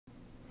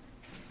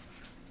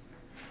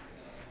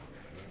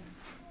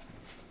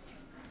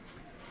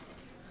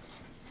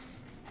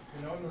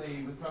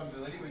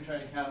probability, we try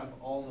to count off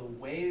all the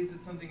ways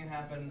that something can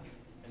happen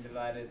and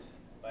divide it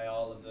by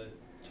all of the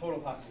total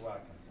possible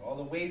outcomes. So all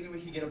the ways that we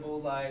could get a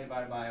bullseye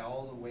divided by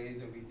all the ways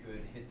that we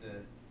could hit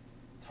the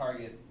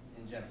target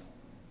in general.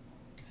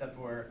 Except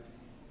for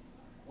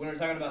when we're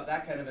talking about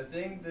that kind of a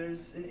thing,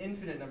 there's an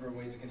infinite number of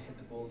ways we can hit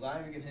the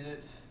bullseye. We can hit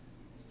it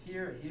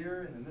here,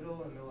 here, in the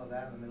middle of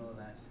that, in the middle of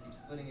that. Just keep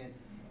splitting it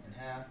in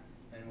half,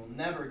 and we'll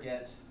never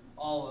get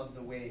all of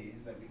the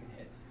ways that we can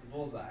hit the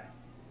bullseye.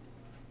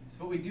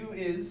 So what we do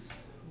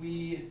is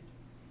we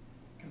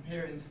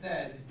compare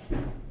instead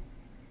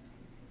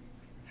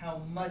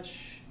how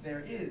much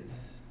there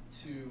is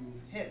to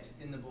hit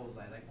in the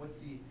bullseye. Like what's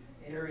the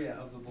area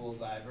of the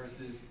bullseye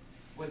versus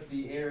what's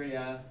the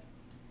area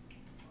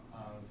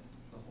of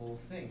the whole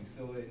thing.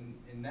 So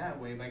in that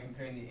way, by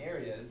comparing the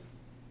areas,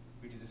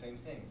 we do the same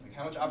thing. It's like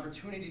how much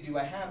opportunity do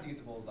I have to get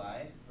the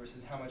bullseye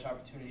versus how much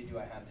opportunity do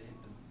I have to hit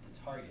the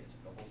target,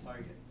 the whole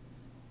target.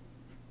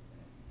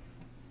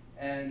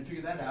 And to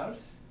figure that out,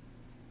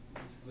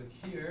 just look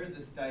here,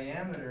 this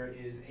diameter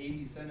is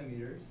 80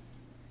 centimeters.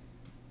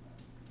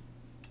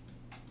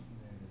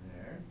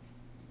 There.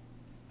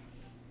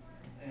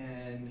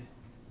 And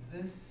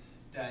this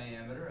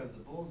diameter of the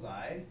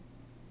bullseye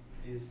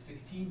is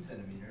 16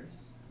 centimeters.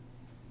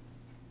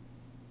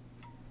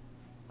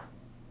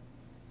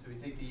 So we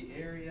take the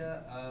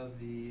area of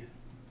the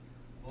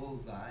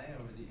bullseye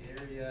over the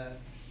area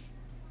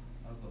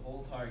of the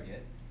whole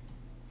target.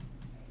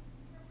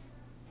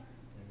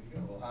 There we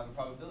go. We'll have a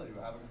probability.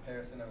 We'll have a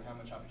comparison of how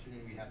much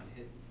opportunity we have to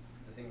hit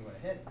the thing we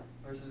want to hit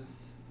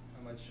versus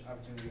how much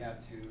opportunity we have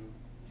to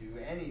do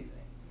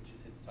anything, which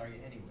is hit the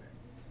target anywhere.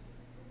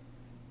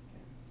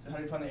 Okay. So how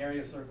do you find the area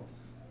of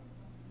circles?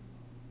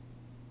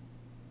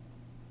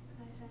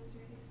 Pi times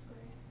radius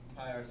squared.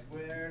 Pi r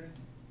squared.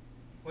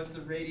 What's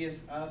the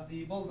radius of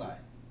the bullseye?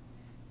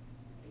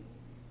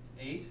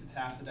 8. It's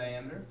half the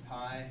diameter.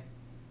 Pi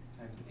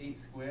times 8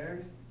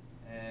 squared.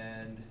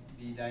 And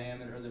the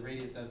diameter, or the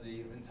radius of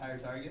the entire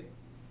target?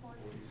 40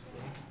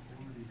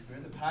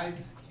 squared. The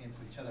pi's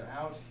cancel each other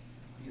out.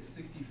 You get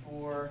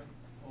 64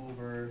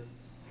 over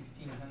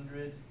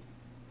 1600. And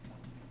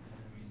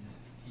we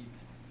just keep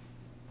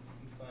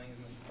simplifying as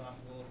much as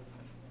possible.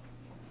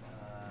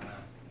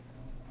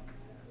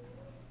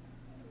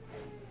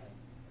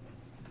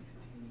 16.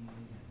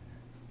 And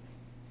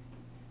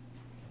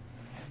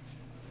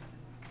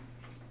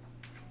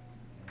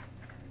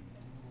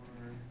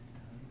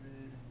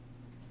 400.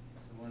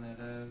 So 1 out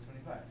of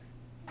 25.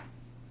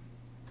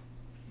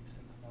 Keep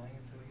simplifying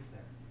until we get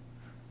there.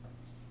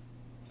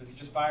 So if you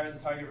just fire at the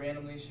target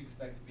randomly, you should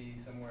expect to be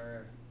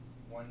somewhere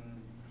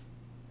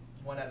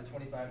one out of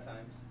 25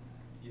 times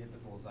you hit the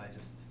bullseye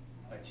just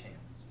by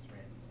chance, just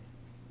randomly.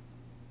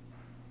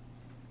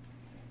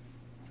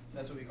 So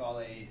that's what we call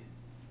a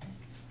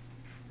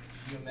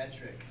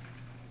geometric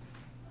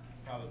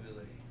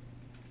probability.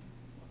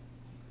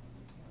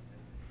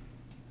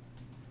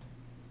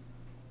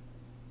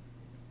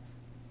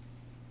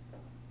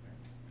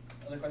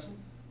 Other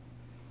questions?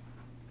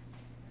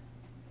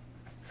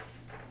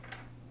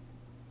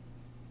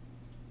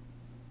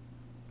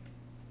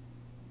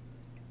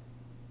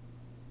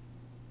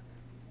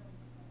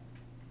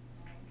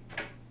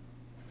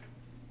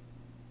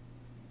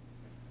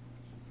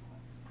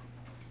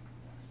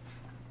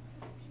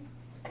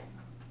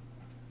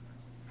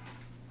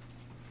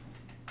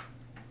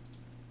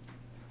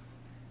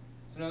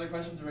 So no other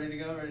questions? Are ready to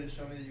go? Ready to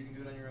show me that you can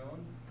do it on your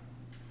own?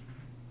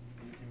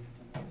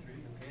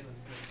 Okay, let's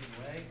put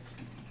it away.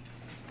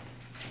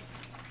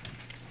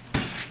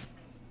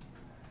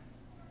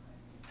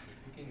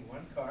 Picking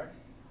one card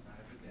out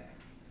of the deck.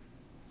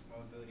 It's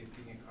probability of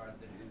picking a card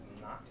that is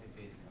not a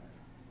face card.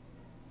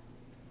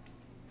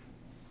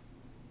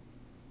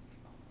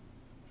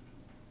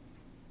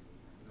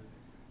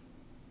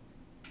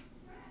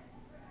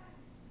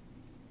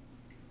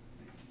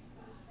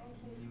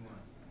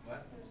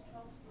 What?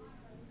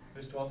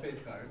 There's 12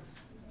 face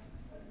cards.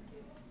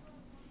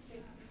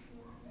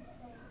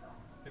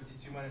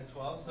 52 minus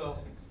 12, so we'll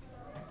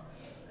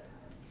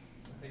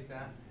take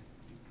that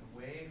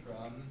away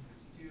from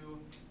 52,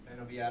 and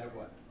it'll be out of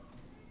what?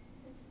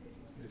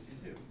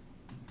 52.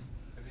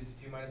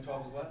 52 minus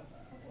 12 is what?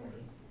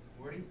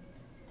 40.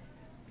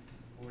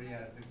 40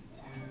 out of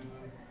 52,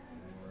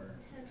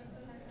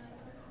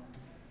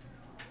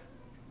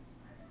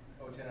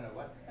 or 10 out of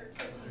what?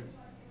 13.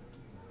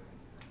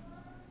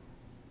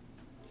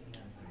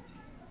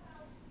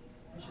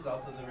 Which is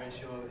also the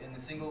ratio in the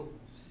single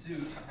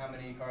suit, how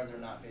many cards are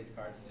not face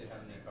cards to how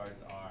many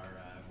cards are,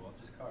 well,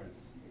 just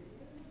cards.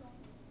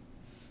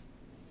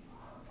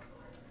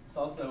 This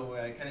also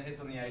kind of hits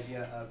on the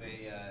idea of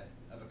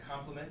a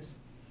complement.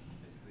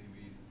 Basically,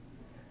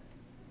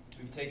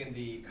 we've taken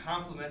the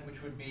complement,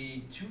 which would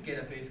be to get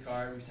a face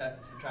card, we've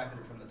subtracted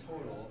it from the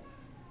total,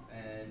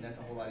 and that's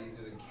a whole lot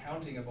easier than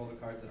counting up all the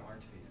cards that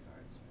aren't face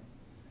cards.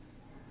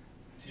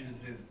 It's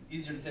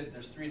easier to say that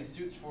there's 3 in a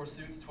suit, 4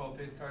 suits, 12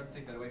 face cards,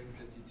 take that away from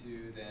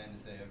 52, than to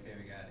say, okay,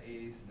 we got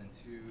ace, and then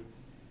 2,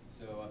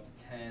 so up to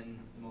 10,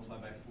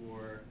 multiplied by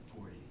 4,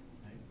 40,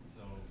 right?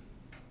 So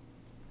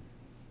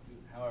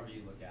however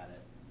you look at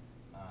it.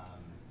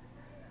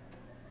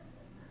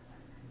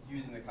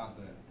 Using the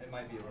complement, it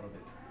might be a little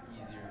bit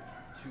easier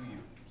to you,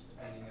 just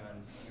depending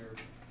on your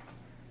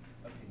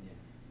opinion.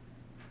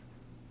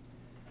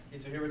 Okay,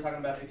 so here we're talking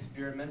about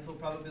experimental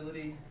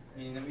probability,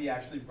 meaning that we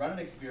actually run an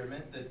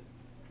experiment that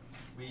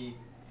we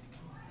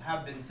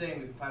have been saying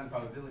we can find the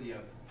probability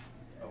of,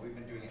 but we've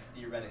been doing it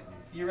theoretically.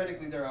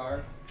 Theoretically, there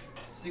are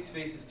 6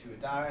 faces to a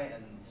die,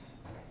 and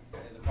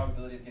the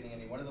probability of getting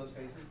any one of those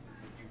faces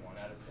would be 1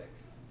 out of 6.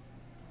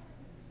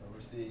 So we're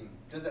seeing,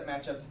 does that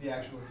match up to the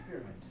actual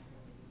experiment?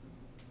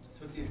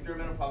 So what's the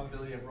experimental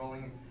probability of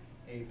rolling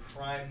a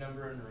prime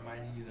number and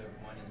reminding you that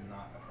 1 is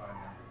not a prime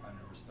number? Prime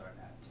numbers start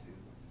at 2.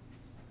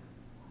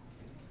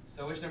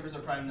 So which numbers are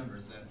prime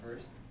numbers then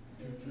first?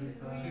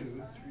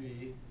 2,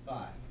 3,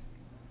 5.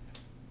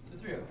 So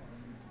 3 of them.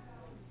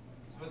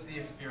 So what's the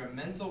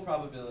experimental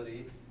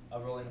probability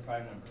of rolling a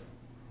prime number?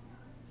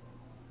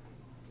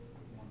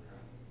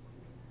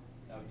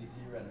 That would be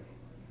theoretical.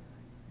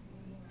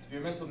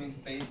 Experimental means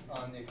based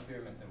on the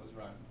experiment that was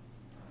run.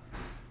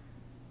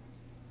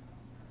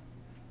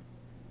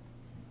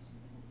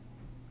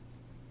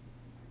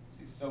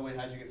 So wait,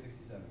 how'd you get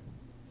 67?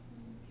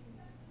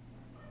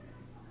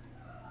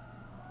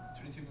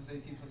 22 plus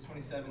 18 plus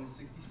 27 is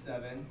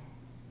 67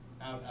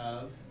 out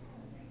of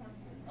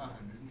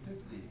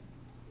 150. Can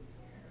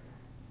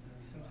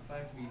we simplify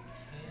if we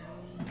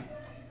can?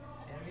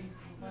 Can we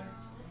simplify?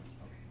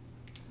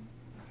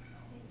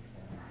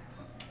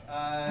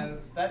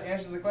 So that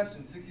answers the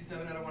question.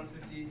 67 out of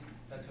 150,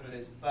 that's what it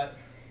is. But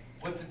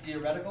what's the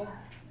theoretical?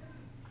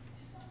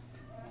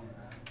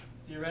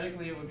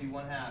 Theoretically, it would be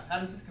 1/2. How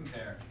does this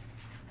compare?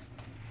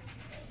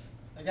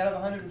 Like out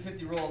of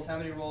 150 rolls, how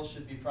many rolls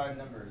should be prime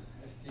numbers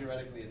if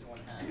theoretically it's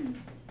 1/2?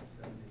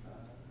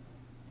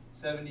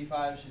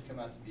 75 should come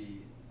out to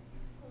be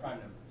prime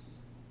numbers.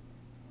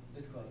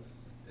 It's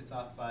close. It's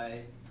off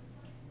by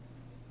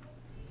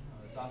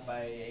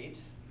 8.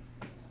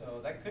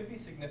 So that could be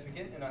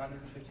significant in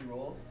 150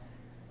 rolls.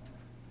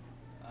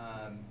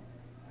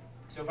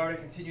 So if I were to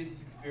continue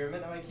this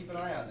experiment, I might keep an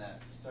eye on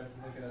that. Start to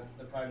look at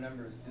the prime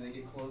numbers. Do they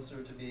get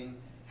closer to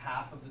being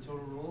half of the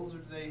total rolls, or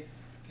do they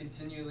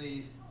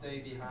continually stay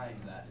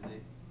behind that? Do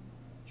they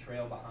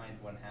trail behind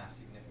 1/2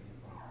 significantly?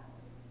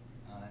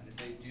 And if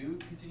they do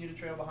continue to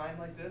trail behind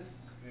like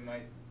this, we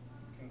might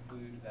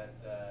conclude that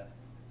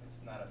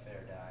it's not a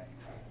fair die.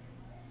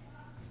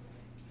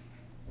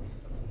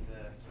 Something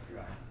to keep your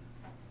eye on.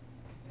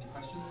 Any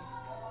questions?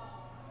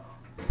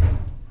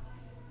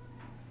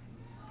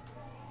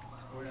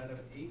 Scored out of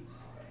 8,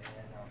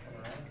 and I'll come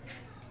around.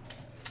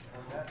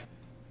 Okay.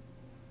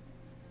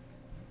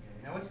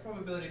 Now what's the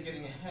probability of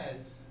getting a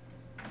heads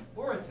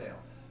or a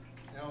tails?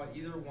 No,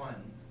 either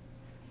one.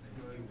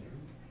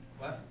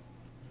 What?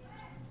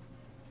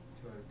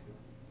 2 out of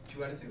 2.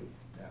 2 out of 2.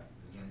 Yeah.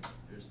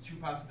 There's 2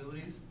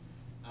 possibilities,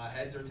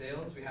 heads or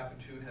tails. We happen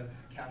to have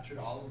captured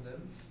all of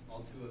them,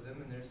 all 2 of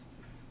them, and there's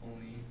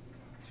only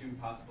 2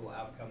 possible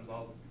outcomes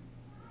all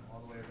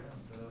the way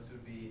around. So those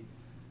would be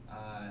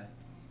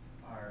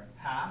our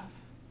half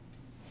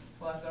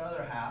plus our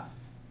other half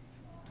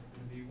is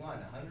going to be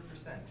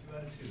 100%, 2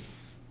 out of 2.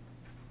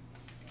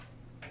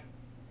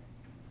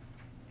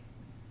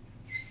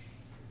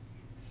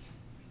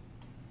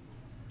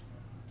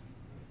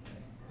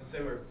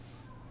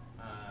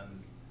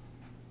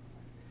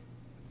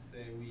 Let's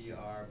say we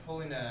are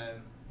pulling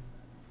a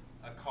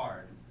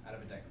card out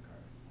of a deck of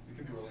cards. We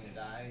could be rolling a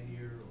die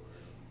here,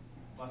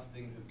 or lots of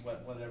things,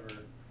 whatever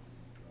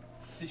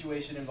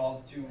situation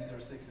involves 2s or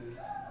 6s.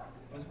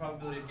 What's the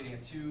probability of getting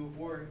a 2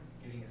 or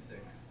getting a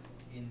 6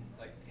 in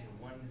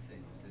one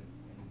thing, just in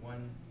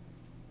one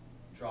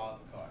draw of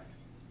the card?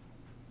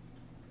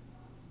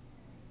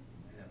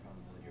 That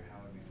probability, or how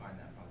would we find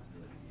that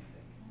probability, do you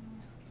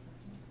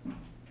think?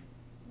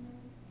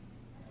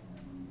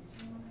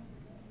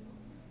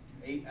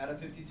 8 out of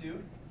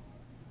 52,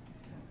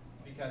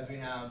 because we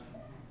have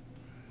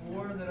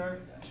 4 that are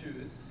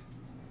 2s,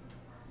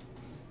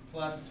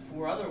 plus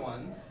 4 other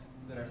ones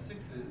that are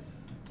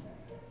 6s,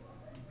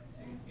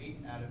 so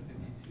 8 out of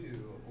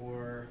 52,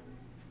 or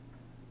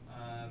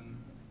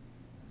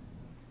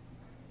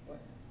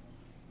what?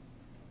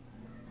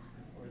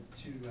 Or is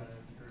 2 out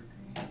of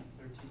 13?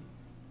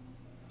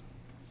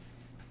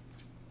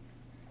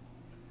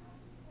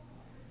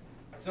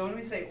 So when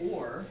we say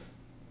or,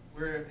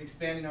 we're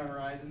expanding our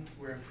horizons,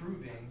 we're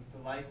improving the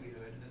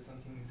likelihood that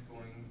something's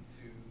going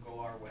to go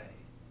our way.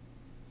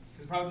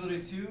 Because probability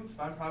of 2,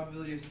 find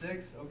probability of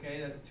 6,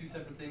 okay, that's 2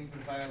 separate things, but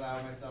if I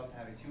allow myself to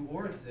have a 2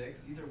 or a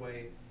 6, either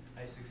way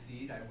I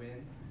succeed, I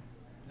win,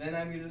 then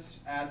I'm going to just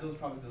add those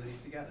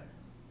probabilities together.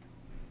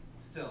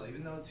 Still,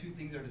 even though 2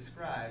 things are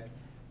described,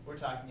 we're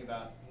talking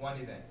about one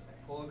event. I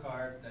pull a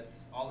card,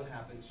 that's all that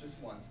happens, just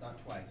once, not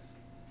twice.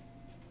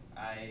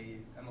 I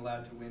am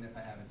allowed to win if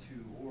I have a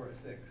 2 or a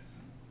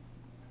 6.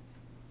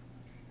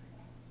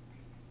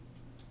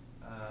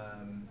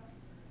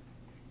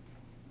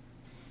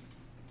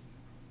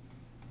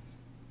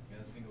 Okay,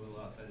 let's think a little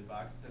outside the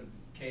box. Instead of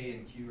K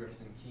and Q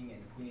representing king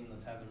and queen,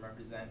 let's have them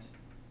represent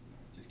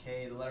is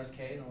K, the letters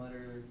K and the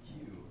letter Q,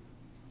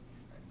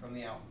 right, from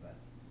the alphabet.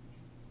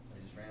 So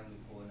I just randomly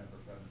pull a number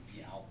from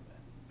the alphabet.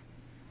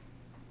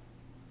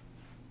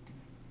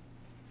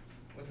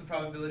 What's the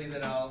probability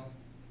that I'll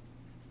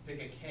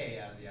pick a K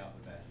out of the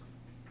alphabet?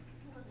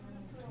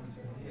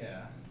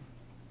 Yeah.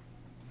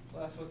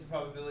 Plus, what's the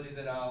probability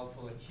that I'll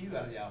pull a Q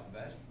out of the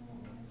alphabet?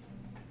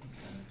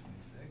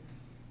 26.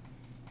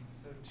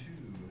 So 2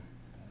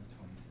 out of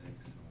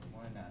 26,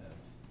 or 1 out of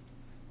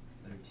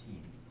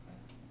 13.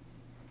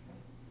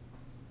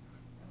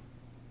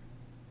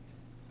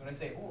 So when I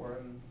say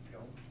or,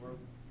 we're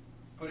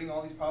putting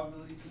all these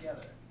probabilities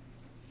together.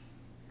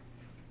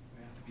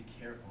 We have to be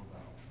careful though.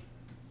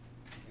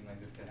 Something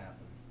like this could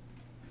happen.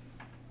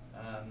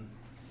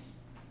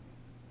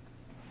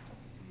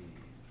 Let's see.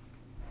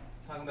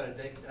 Talking about a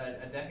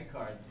deck of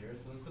cards here.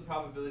 So what's the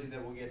probability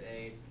that we'll get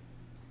a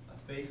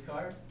face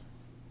card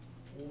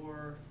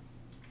or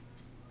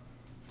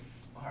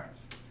a heart?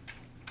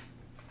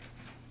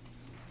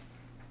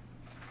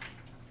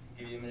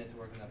 Give you a minute to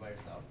work on that by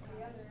yourself.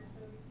 The other,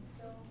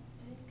 so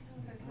we can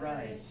still consider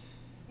Right. it.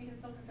 We can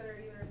still consider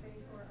it either a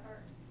face or a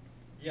heart.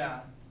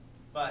 Yeah,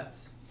 but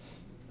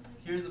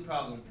here's the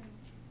problem.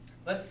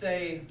 Let's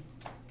say,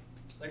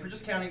 like we're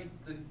just counting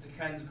the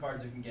kinds of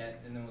cards we can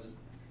get, and then we'll just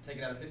take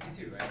it out of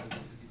 52, right? Those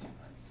are 52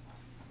 cards.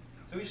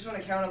 So we just want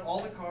to count up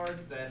all the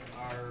cards that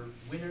are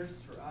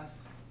winners for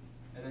us,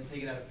 and then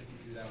take it out of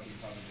 52. That'll be the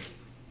probability.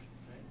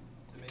 Right?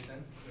 Does it make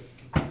sense? It's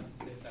simple to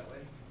say it that way.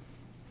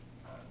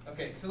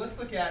 Okay, so let's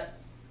look at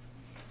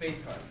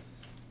face cards.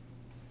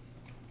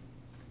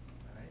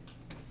 All right. So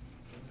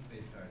those are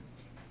face cards.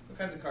 What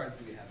kinds of cards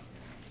do we have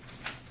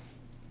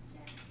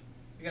here?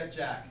 We got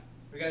Jack.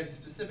 We got to be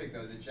specific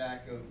though. The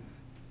Jack of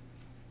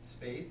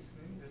Spades.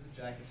 Maybe there's a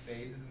Jack of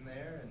Spades is in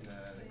there, and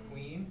the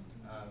Queen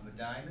of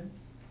Diamonds,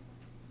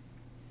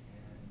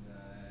 and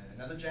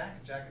another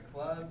Jack, Jack of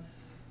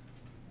Clubs.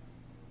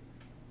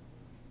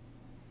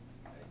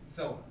 Right.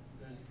 So on.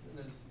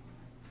 There's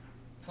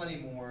plenty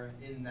more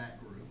in that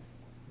group.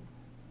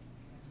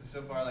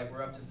 So far, like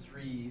we're up to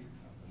 3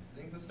 of those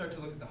things. Let's start to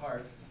look at the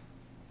hearts.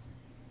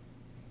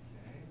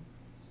 Okay,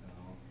 so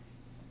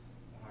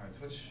the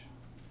hearts. Which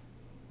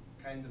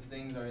kinds of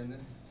things are in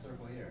this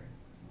circle here?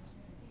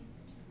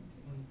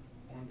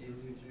 Ace,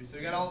 2, 3. So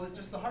we got all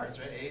just the hearts,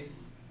 right? Ace,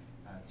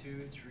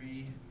 2,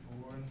 3,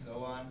 4, and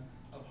so on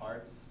of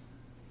hearts.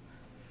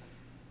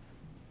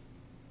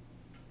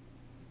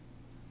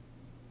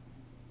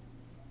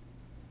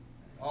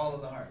 All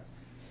of the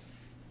hearts.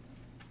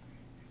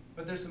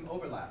 But there's some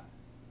overlap.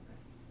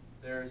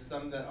 There are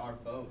some that are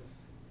both.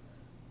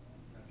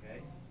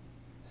 Okay?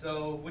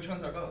 So which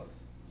ones are both?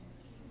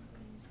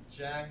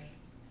 Jack,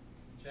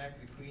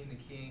 the Queen, the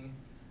King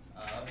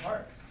of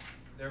Hearts.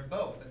 They're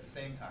both at the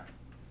same time.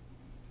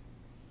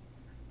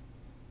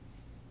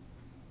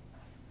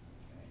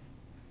 Okay.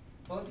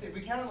 Well, let's see. If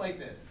we count it like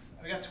this,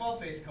 we got 12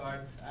 face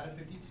cards out of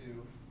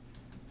 52,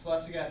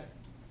 plus we got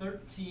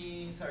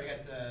 13. Sorry,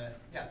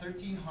 we got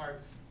 13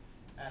 hearts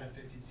out of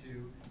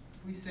 52.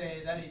 If we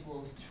say that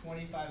equals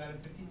 25 out of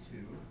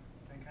 52,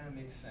 that kind of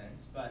makes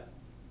sense. But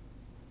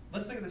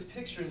let's look at this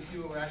picture and see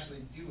what we're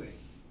actually doing.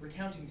 We're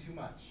counting too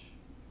much,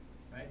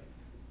 right?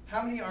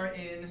 How many are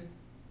in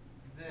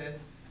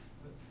this,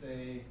 let's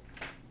say,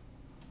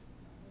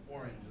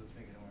 orange? Let's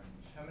make it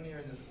orange. How many are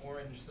in this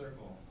orange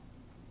circle?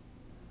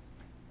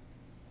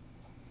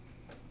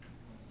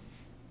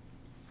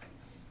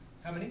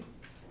 How many?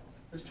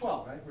 There's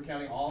 12, right? We're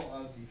counting all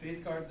of the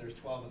face cards. There's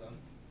 12 of them.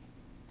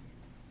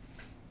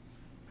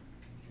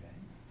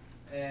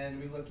 Okay.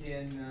 And we look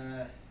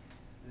in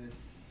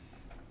this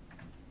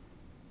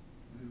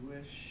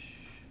bluish.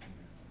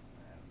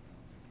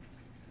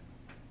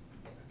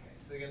 Okay,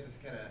 so we got this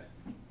kind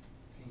of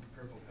pink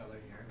purple color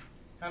here.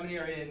 How many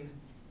are in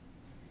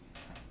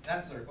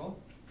that circle?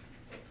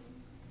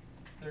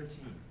 13.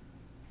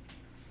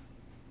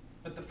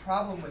 But the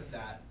problem with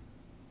that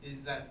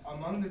is that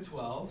among the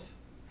 12,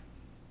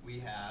 we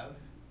have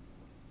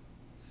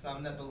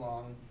some that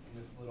belong in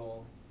this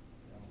little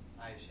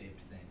eye-shaped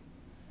thing.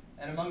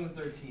 And among the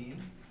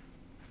 13,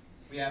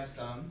 we have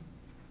some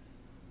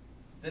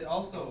that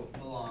also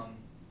belong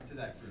to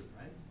that group,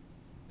 right?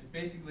 Like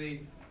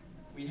basically,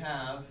 we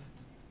have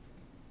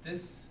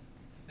this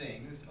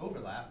thing, this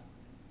overlap.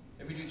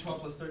 If we do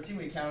 12 plus 13,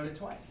 we counted it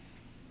twice.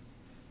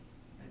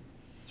 Right?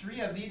 3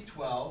 of these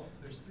 12,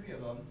 there's 3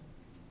 of them,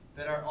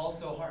 that are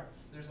also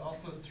hearts. There's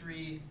also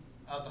 3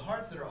 of the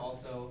hearts that are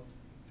also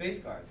face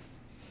cards.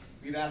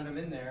 We've added them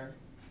in there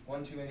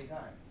one too many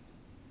times.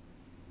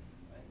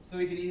 Right? So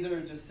we could either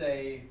just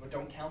say, well,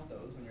 don't count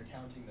those when you're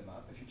counting them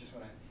up, if you just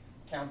want to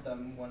count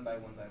them one by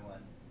one by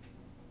one.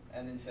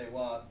 And then say,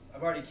 well,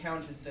 I've already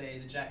counted, say,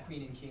 the Jack,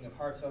 Queen, and King of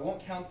Hearts, so I won't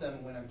count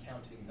them when I'm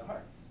counting the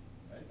hearts.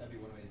 Right? That'd be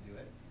one way to do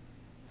it.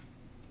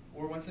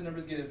 Or once the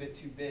numbers get a bit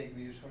too big,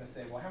 we just want to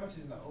say, well, how much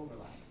is in the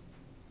overlap?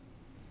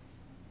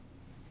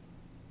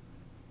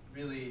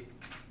 Really,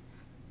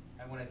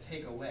 I want to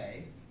take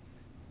away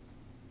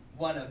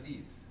one of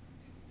these.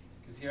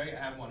 Because here I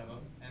have one of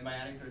them, and by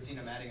adding 13,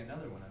 I'm adding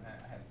another one.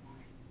 I have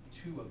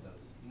 2 of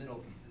those middle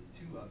pieces,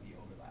 2 of the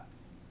overlap.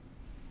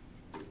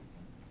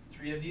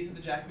 3 of these are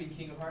the Jack, Queen,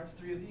 King of Hearts.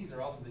 3 of these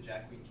are also the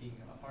Jack, Queen, King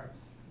of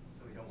Hearts.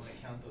 So we don't want to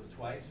count those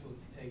twice. So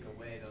let's take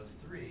away those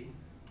 3.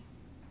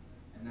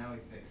 And now we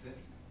fix it.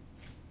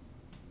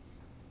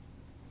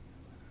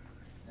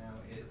 Now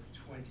it's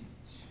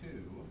 22,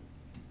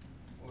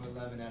 or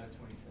 11 out of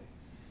 26.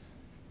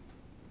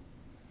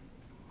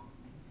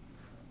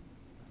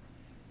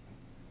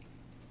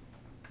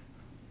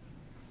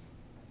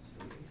 So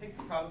we can take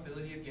the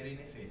probability of getting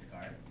a face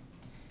card,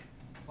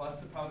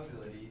 plus the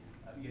probability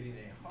of getting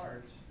a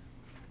heart.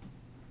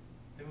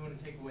 Then we want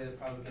to take away the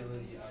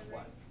probability of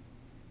what?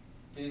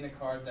 Getting a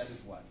card that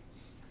is what?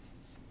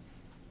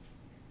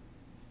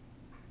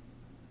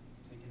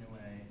 Taking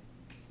away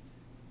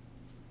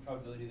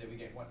probability that we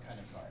get what kind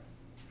of card?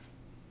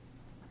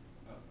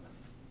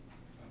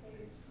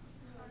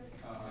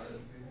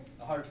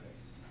 A heart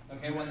face.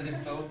 Okay, one that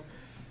is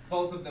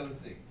both of those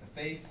things, a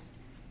face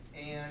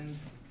and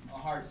a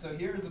heart. So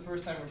here is the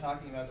first time we're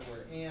talking about the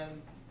word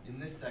and. In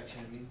this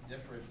section, it means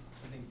different,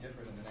 something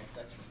different in the next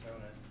section. So I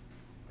want to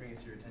bring it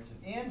to your attention.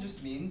 And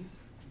just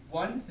means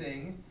one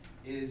thing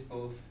is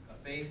both a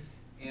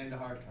face and a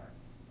heart card.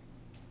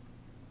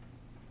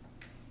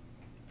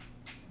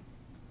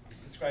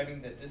 It's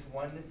describing that this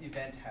one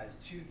event has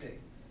 2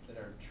 things that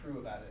are true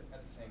about it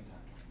at the same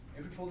time.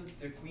 If we pull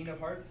the Queen of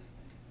Hearts,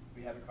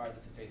 we have a card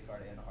that's a face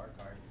card and a heart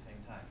card at the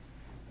same time.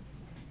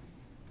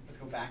 Let's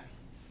go back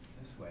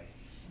this way.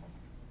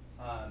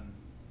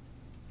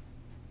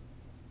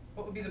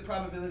 What would be the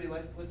probability?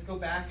 Let's go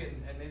back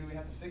and maybe we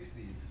have to fix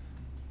these.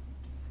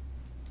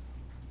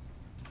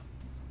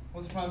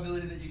 What's the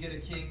probability that you get a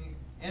king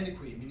and a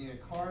queen, meaning a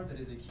card that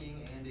is a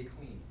king and a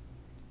queen?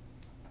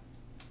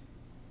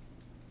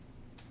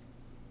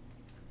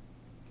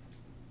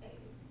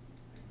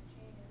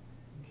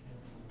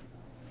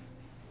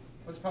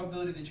 What's the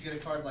probability that you get a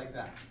card like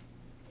that?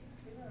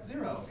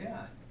 0,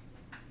 yeah.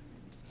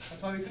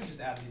 That's why we could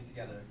just add these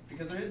together,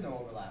 because there is no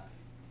overlap.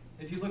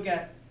 If you look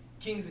at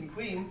kings and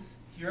queens,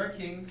 here are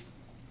kings,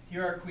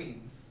 here are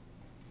queens.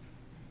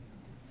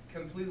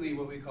 Completely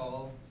what we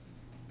call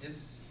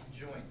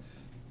disjoint.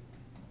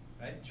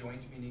 Right?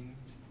 Joint meaning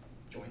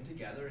joined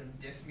together, and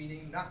dis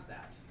meaning not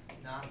that,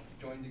 not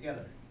joined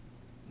together.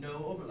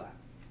 No overlap.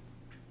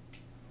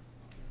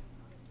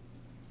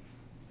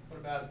 What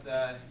about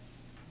the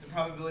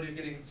probability of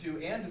getting 2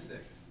 and a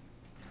 6?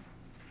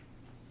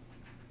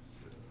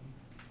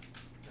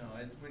 No,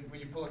 when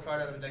you pull a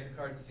card out of a deck of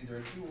cards, it's either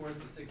a 2 or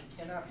it's a 6. It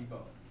cannot be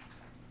both.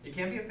 It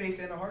can be a face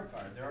and a heart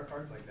card. There are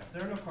cards like that.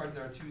 There are no cards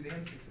that are 2s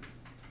and 6s.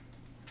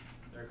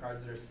 There are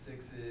cards that are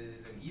 6s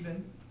and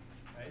even,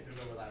 right? There's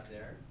overlap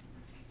there.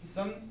 So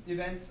some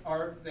events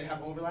they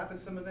have overlap and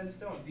some events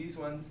don't. These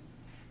ones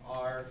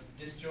are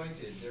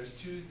disjointed. There's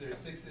 2s,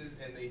 there's 6s,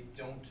 and they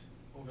don't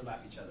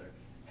overlap each other.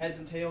 Heads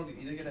and tails, you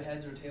either get a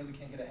heads or a tails. You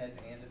can't get a heads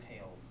and a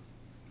tails.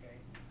 Okay?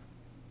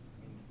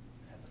 I mean,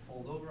 it had to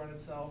fold over on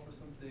itself or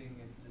something.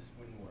 It just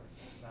wouldn't work.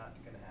 It's not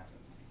going to happen.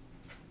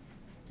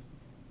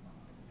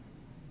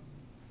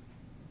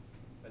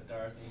 But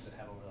there are things that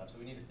have overlap. So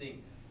we need to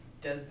think,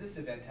 does this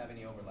event have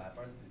any overlap?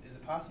 Or is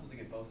it possible to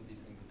get both of these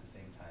things at the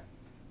same time?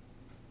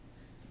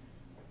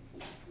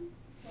 Thank you.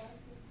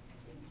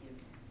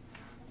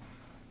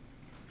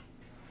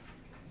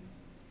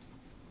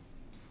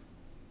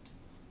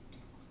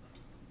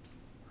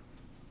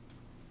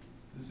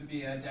 So this would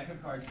be a deck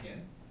of cards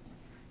again.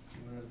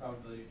 We want to know the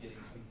probability of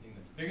getting something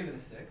that's bigger than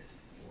a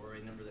 6 or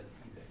a number that's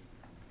even.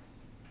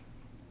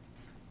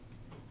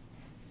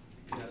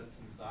 Give that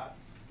some thought.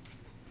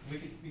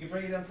 We can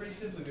break it down pretty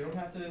simply. We don't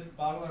have to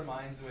boggle our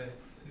minds with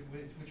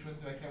which ones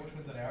do I count, which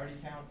ones did I already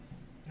count.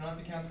 You don't have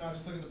to count them out.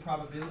 Just look at the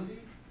probability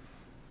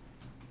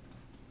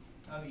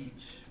of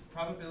each.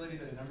 Probability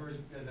that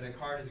that a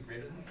card is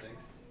greater than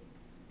 6.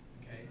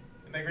 Okay.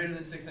 And by greater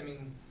than 6, I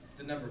mean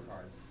the number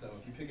cards. So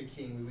if you pick a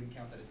king, we wouldn't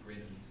count that as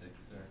greater than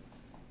 6,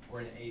 or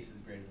an ace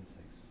is greater than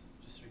 6.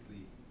 Just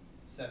strictly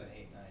 7,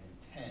 8, 9,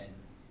 and 10,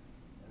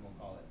 and we'll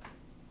call it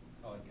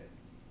good.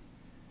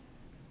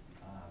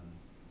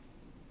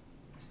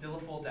 Still a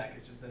full deck.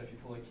 It's just that if you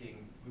pull a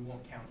king, we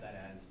won't count that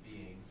as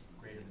being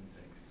greater than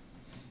 6.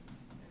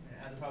 And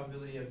add the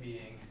probability of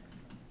being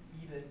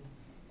even,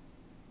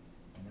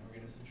 and then we're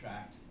going to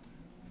subtract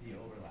the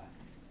overlap.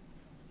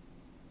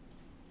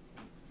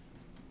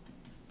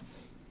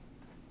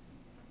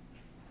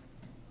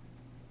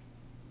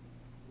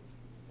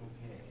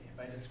 Okay, if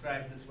I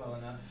described this well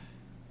enough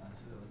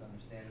so that it was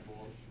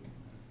understandable,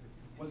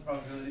 what's the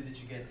probability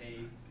that you get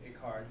a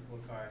card, pull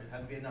a card? It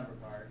has to be a number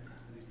card,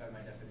 at least by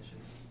my definition,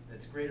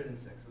 that's greater than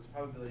 6. What's the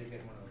probability of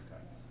getting one of those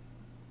cards?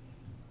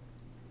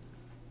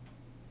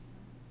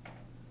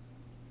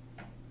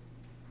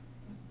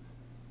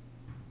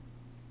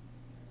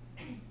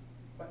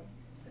 What?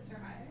 6 or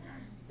higher?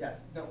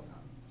 Yes, no.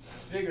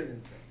 Bigger than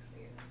 6.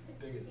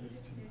 Bigger than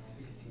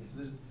 16. So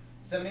there's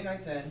 7, 8, 9,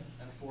 10.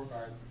 That's 4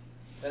 cards.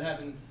 That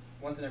happens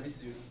once in every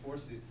suit, 4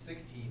 suits,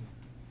 16.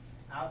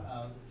 Out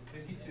of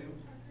 52,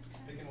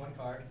 picking one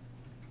card.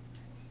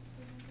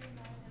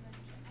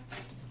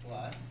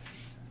 Plus,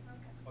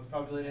 what's the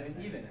probability of an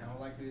even? How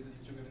likely is it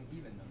that you'll get an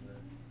even number?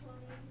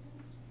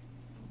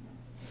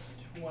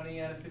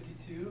 20 out of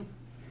 52. You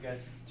got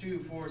 2,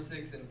 4,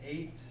 6, and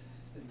 8,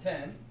 and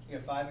 10. You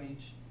got 5 in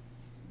each.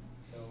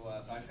 So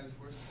 5 times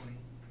 4 is 20.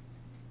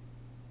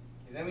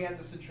 Okay, then we have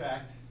to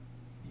subtract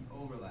the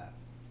overlap.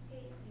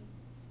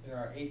 There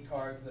are 8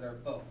 cards that are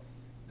both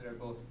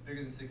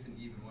bigger than 6 and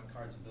even. What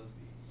cards would those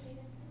be?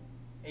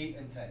 8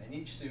 and 10 in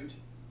each suit.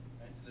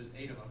 Right? So there's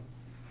 8 of them.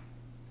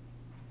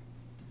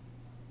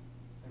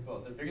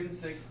 They're bigger than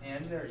 6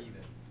 and they're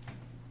even.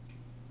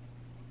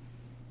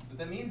 What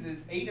that means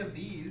is 8 of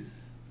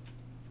these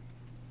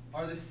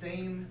are the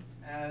same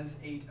as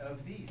 8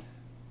 of these.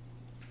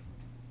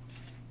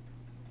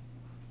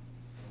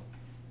 So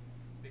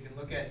we can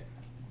look at,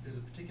 there's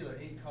a particular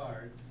 8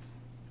 cards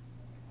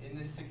in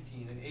this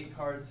 16 and 8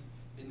 cards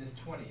in this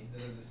 20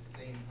 that are the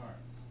same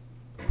cards.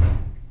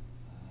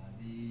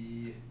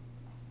 The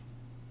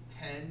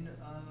 10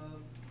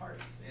 of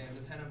hearts and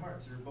the 10 of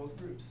hearts are both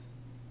groups.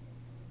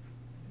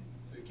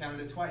 So we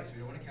counted it twice. We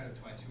don't want to count it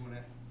twice. We want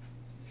to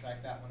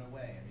subtract that one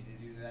away. I mean, you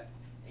do that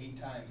 8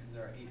 times because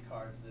there are 8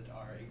 cards that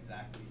are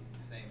exactly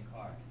the same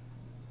card.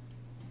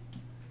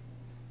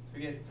 So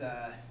we get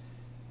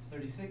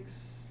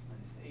 36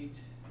 minus 8,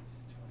 that's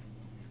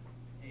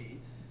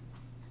 28.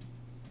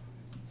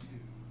 52.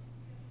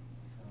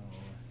 So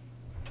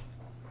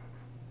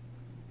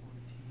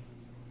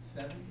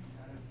 7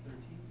 out of 13.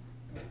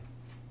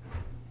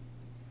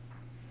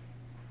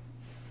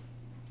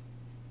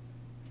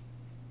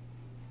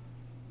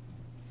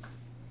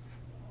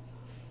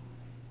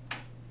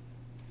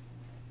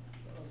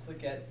 Let's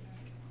look at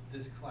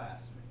this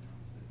class right now.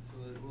 So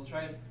we'll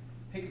try and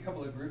pick a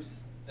couple of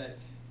groups that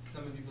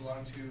some of you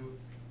belong to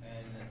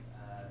and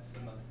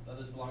some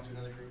others belong to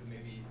another group, and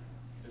maybe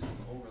there's some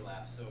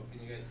overlap. So can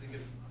you guys think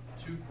of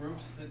 2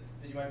 groups that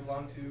you might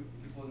belong to,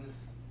 people in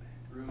this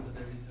room, that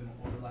there is some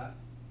overlap?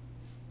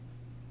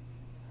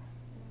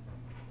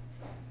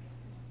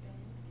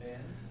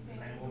 Band?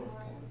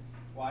 Sports.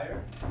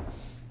 Choir?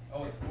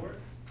 Oh, it's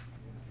sports?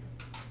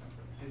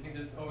 Do you think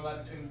there's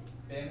overlap between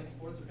band and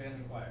sports or band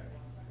and choir?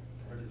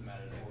 Or does it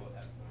matter? They both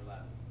have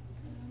overlap.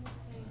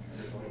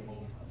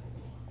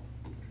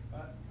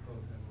 What?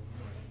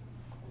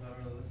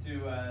 Let's do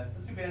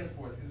band and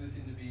sports because they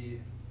seem to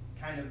be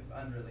kind of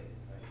unrelated,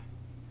 right?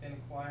 Band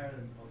and choir,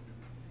 they're both.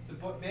 So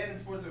band and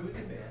sports. So who's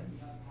in band?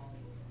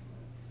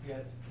 We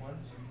got 1, 2,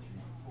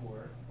 3,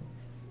 4.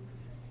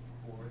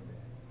 4 in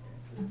band. Okay,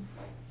 so there's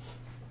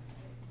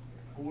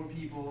 4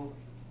 people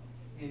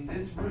in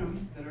this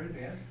room that are in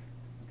band.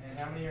 And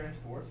how many are in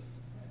sports?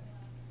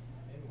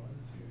 Okay, 1,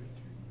 2,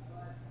 3,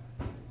 4, 5, 6,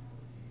 7,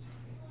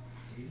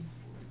 8 in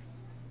sports.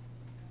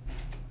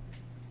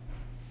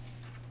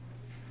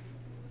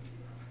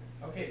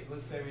 Okay, so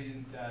let's say we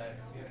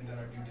haven't done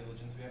our due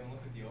diligence. We haven't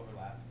looked at the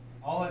overlap.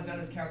 All I've done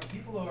is count the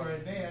people who are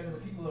in band and the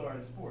people who are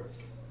in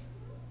sports,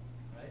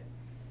 right?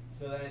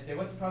 So then I say,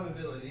 what's the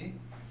probability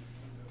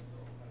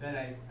that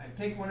I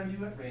pick one of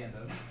you at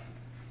random?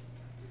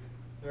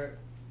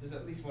 There's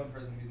at least one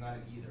person who's not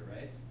in either,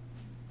 right?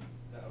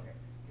 Okay.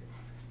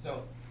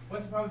 So,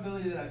 what's the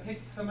probability that I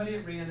pick somebody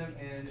at random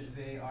and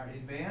they are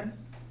in band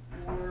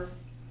or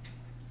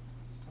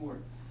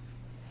sports?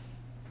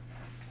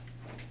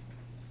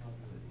 What's the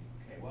probability?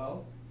 Okay,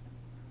 well,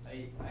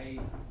 I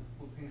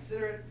will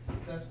consider it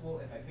successful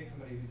if I pick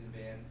somebody who's in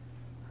band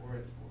or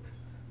in sports.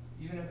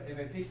 Even if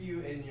I pick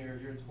you and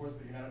you're in sports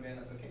but you're not in band,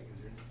 that's okay because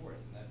you're in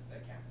sports and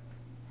that counts.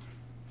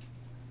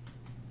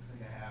 Looks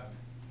like I have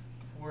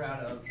 4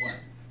 out of what?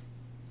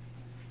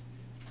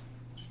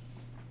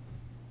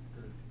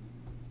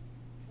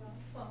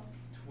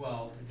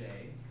 12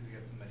 today, because we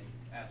got somebody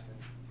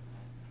absent.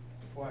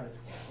 So 4 out of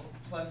 12,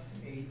 plus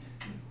 8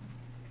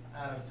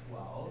 out of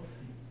 12. Okay.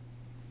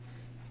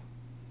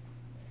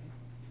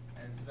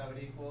 And so that would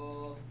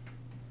equal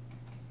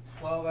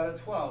 12 out of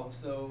 12.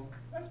 So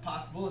that's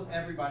possible if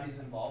everybody's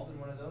involved in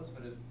one of those,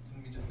 but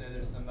can we just say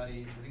there's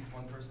somebody, at least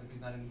one person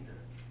who's not in either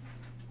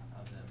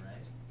of them,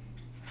 right?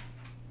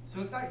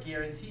 So it's not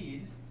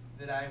guaranteed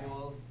that I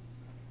will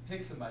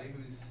pick somebody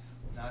who's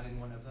not in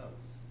one of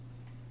those.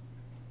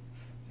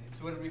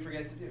 So what did we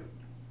forget to do?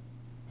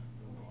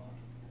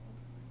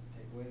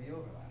 Take away the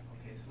overlap.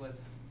 Okay, so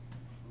let's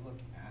look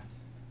at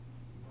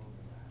the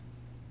overlap.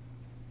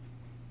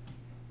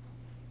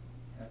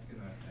 That's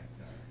going to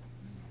affect our.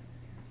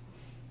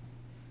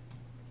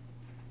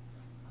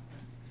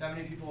 So how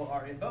many people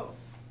are in both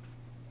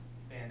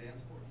band and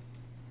sports?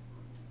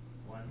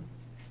 1.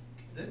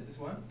 Is it? Just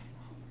 1?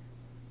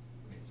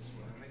 Okay, just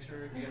 1. Make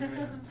sure you get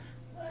it.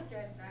 Look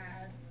at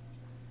that.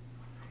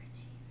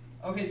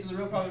 Okay, so the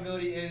real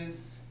probability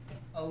is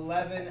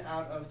 11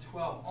 out of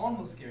 12,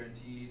 almost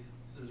guaranteed.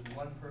 So there's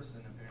one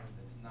person apparently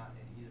that's not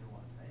in either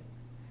one, right?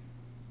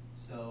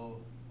 So,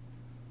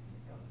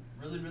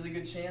 really, really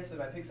good chance that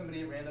if I pick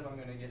somebody at random, I'm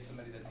going to get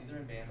somebody that's either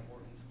in band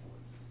or in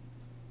sports.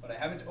 But I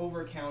haven't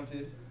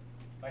overcounted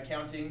by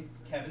counting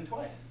Kevin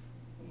twice.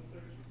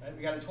 Right?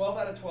 We got a 12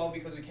 out of 12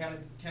 because we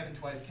counted Kevin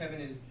twice. Kevin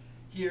is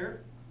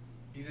here.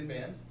 He's in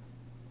band.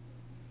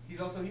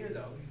 He's also here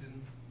though. He's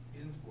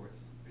in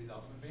sports, but he's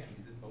also in band.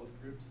 He's in both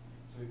groups,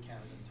 so we've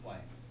counted them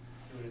twice.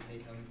 So it would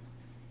take him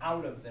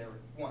out of there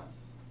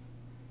once.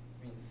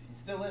 It means he's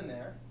still in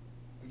there.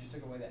 We just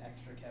took away the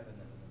extra Kevin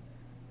that was in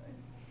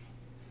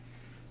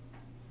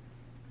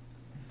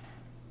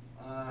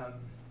there, right?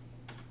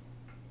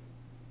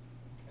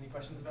 Any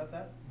questions about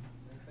that?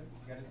 Make sense?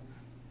 You gotta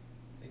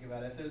think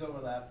about it. If there's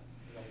overlap,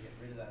 you gotta get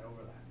rid of that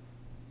overlap.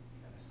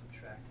 You gotta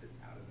subtract it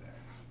out of there.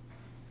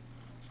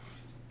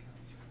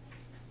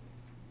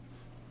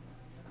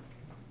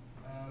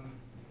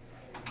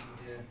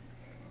 Yeah,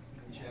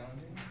 something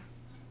challenging.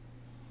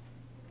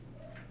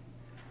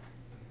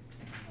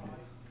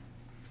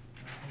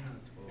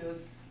 Okay,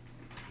 let's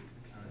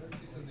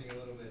do something a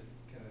little bit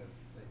kind of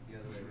like the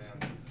other way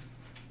around.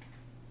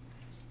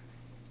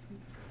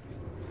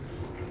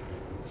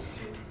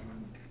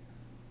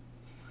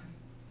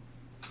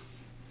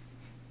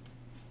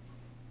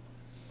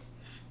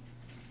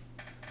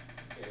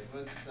 Okay, so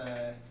let's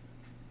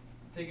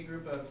take a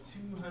group of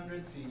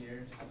 200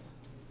 seniors.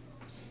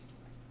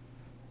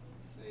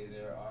 Say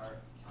there are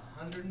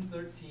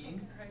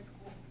 113 High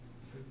school.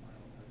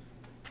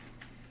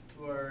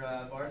 who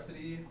are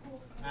varsity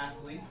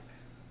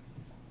athletes.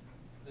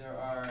 There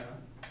are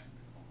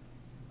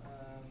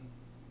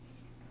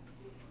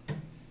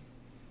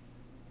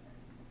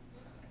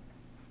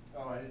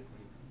oh, I didn't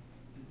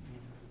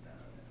put that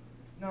on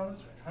there. No,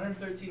 that's right.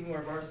 113 who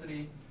are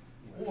varsity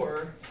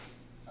or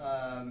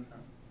on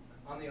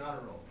the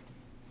honor roll.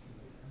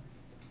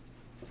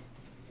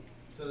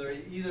 So they're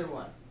either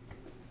one.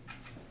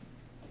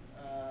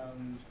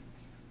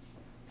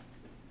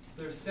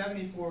 So there's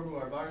 74 who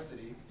are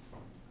varsity,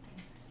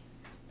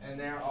 and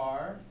there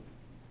are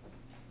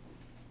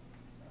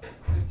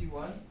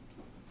 51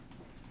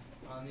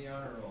 on the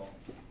honor roll.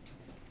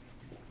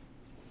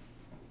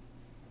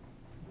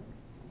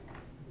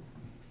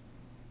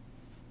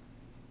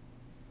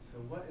 So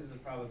what is the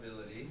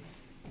probability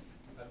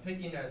of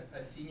picking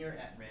a senior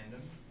at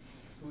random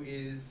who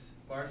is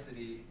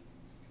varsity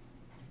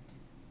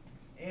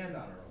and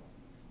honor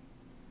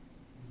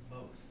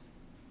roll? Both.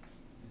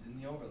 Who's in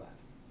the overlap?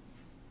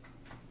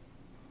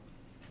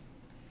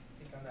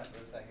 Think on that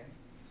for a second.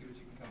 See what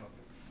you can come up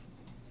with.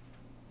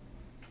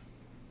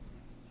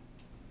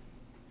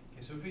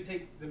 Okay, so if we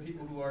take the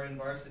people who are in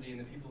varsity and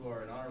the people who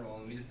are in honor roll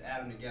and we just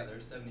add them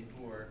together,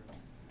 74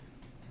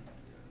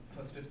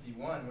 plus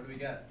 51, what do we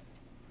get?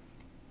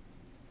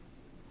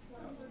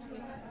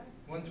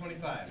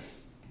 125.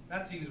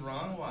 That seems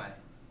wrong. Why?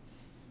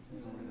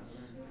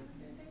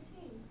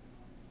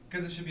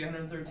 Because it should be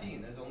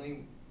 113. There's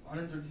only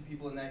 113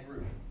 people in that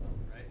group,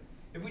 right?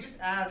 If we just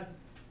add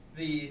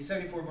the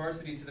 74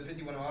 varsity to the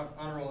 51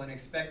 honor roll and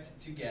expect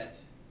to get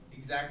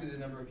exactly the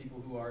number of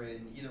people who are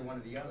in either one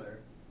or the other,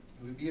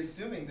 we would be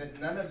assuming that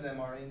none of them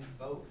are in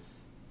both.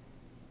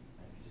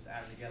 And if you just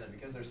add them together,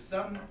 because there's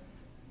some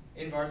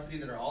in varsity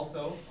that are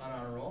also on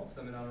honor roll,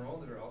 some in honor roll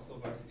that are also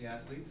varsity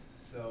athletes.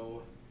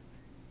 So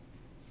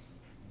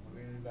what are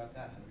we going to do about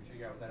that? How do we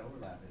figure out what that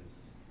overlap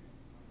is?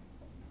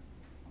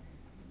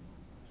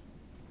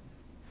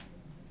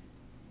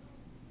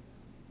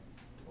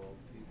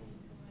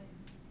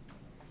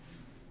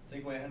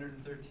 Take away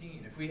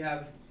 113. If we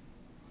have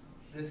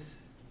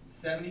this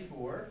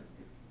 74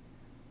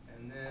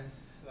 and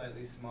this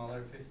slightly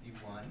smaller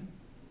 51,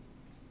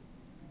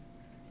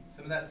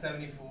 some of that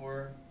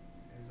 74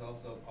 is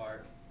also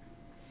part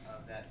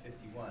of that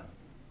 51.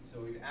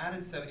 So we've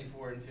added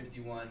 74 and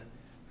 51.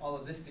 All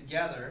of this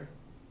together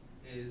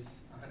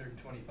is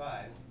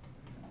 125.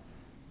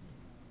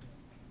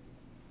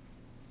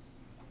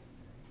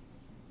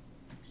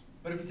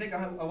 But if you take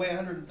away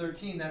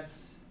 113,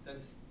 that's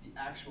the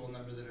actual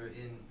number that are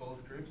in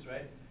both groups,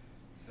 right?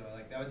 So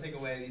like that would take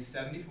away these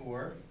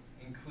 74,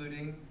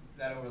 including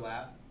that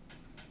overlap.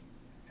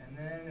 And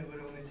then it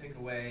would only take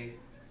away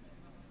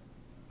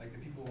like the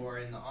people who are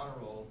in the honor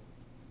roll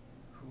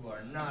who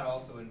are not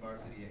also in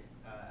varsity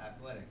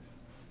athletics,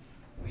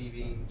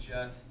 leaving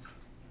just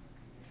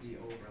the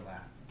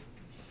overlap.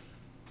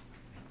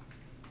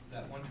 So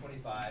that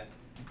 125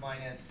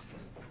 minus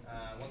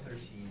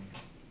 113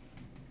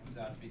 comes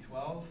out to be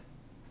 12, all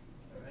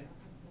right?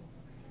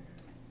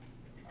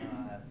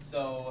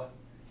 So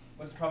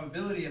what's the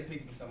probability of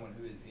picking someone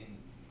who is in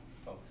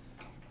both,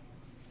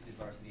 who's in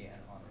varsity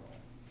and honor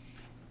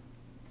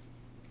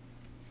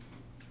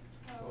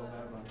roll?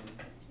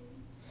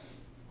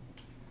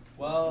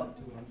 Well,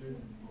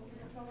 200.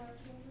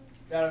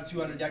 out of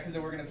 200, yeah, because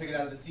we're going to pick it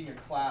out of the senior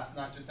class,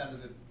 not just out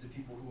of the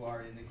people who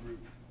are in the group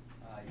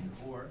either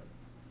or.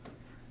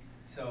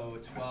 So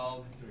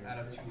 12 out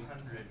of 200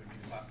 would be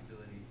the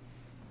possibility.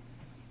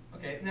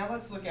 Okay, now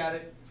let's look at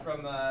it from,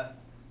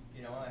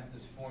 you know, I have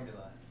this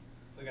formula.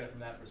 Let's look at it from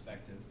that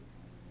perspective.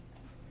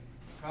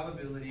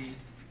 Probability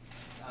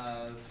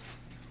of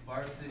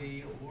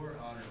varsity or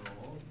honor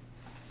roll.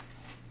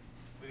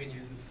 We can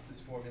use this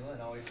formula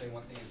and always say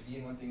one thing is V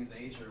and one thing is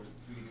H, or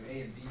we can do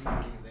A and B,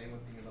 one thing is A, one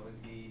thing is always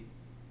B.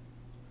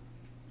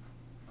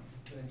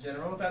 But in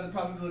general, if I have the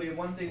probability of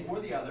one thing or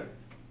the other,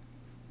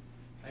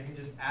 I can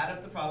just add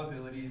up the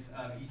probabilities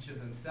of each of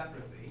them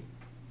separately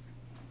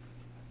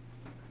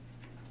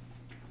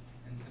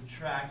and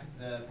subtract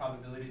the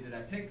probability that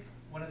I pick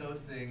one of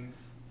those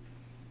things,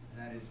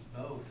 and that is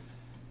both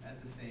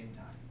at the same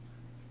time.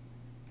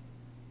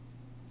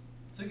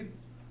 So you can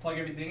plug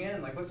everything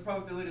in. Like, what's the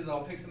probability that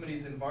I'll pick somebody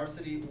who's in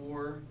varsity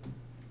or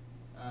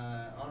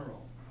honor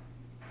roll?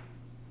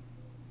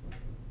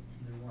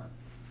 Either one.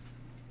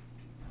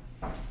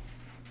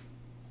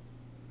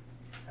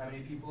 How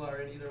many people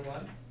are in either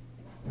one?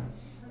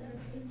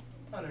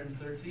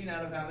 113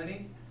 out of how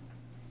many?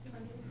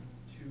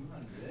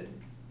 200.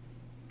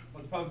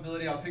 What's the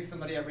probability I'll pick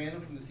somebody at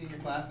random from the senior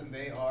class and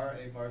they are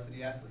a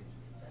varsity athlete?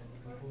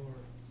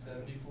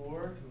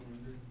 74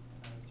 200.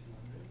 out of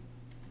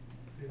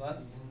 200.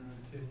 Plus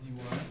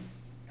 51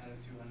 out of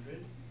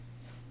 200.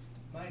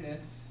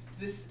 Minus,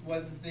 this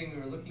was the thing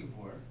we were looking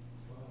for.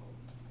 Wow.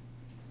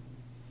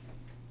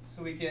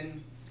 So we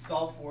can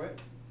solve for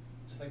it,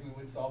 just like we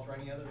would solve for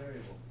any other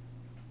variable.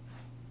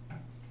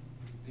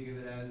 Think of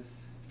it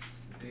as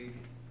just the big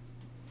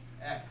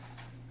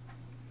X.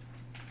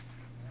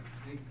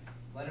 Big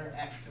letter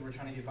X that we're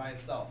trying to get by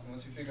itself. And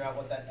once we figure out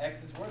what that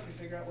X is worth, we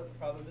figure out what the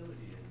probability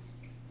is.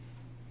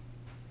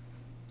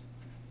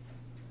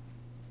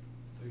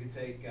 So we can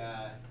take,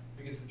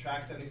 we can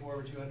subtract 74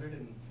 over 200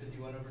 and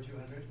 51 over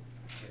 200.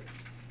 Get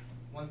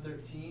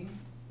 113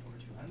 over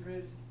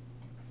 200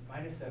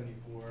 minus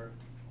 74 over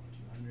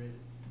 200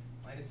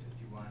 minus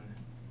 51 over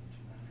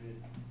 200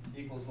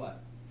 equals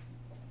what?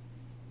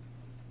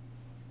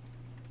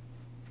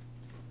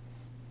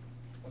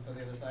 What's on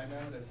the other side now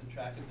that I've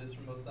subtracted this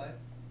from both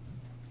sides?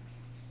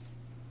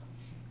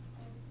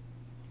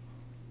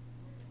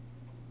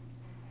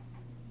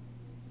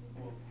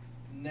 Well,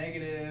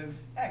 negative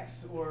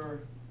X,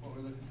 or what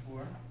we're looking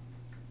for.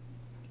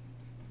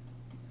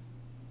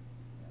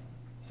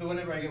 So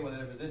whenever I get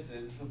whatever this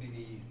is, this will be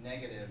the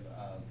negative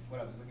of what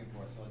I was looking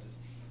for, so I'll just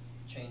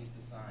change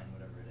the sign,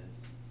 whatever it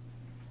is.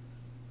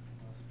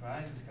 No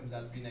surprise, this comes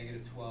out to be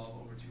negative 12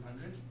 over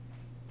 200.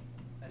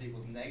 That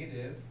equals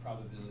negative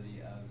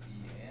probability of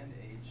E and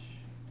H.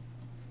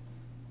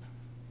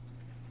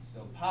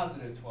 So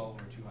positive 12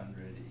 over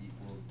 200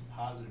 equals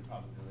positive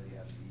probability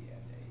of E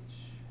and H.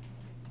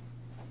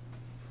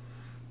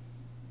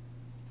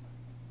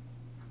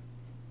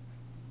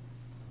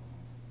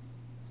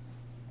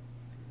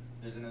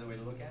 There's another way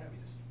to look at it. We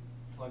just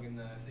plug in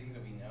the things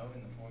that we know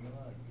in the formula.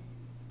 Like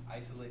we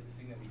isolate the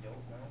thing that we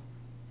don't know.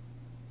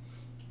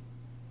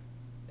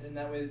 And in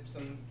that way,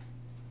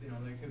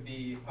 there could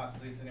be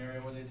possibly a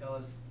scenario where they tell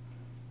us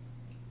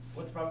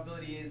what the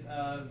probability is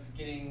of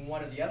getting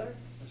one or the other,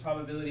 the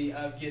probability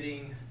of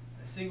getting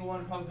a single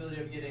one,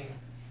 probability of getting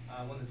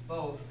one that's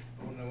both,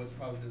 but we don't know what the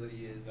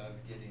probability is of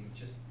getting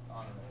just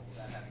honor roll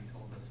without having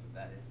told us what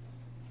that is.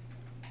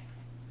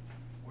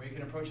 Or you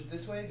can approach it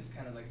this way, just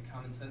kind of like a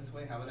common sense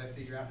way. How would I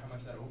figure out how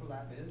much that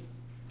overlap is?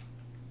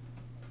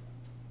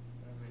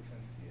 Whatever makes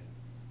sense to you.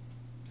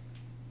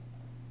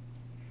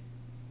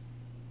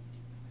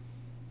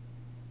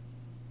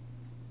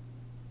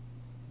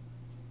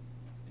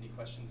 Any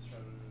questions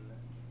from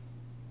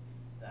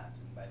that?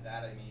 And by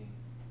that I mean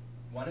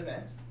one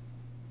event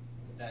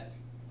that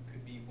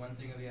could be one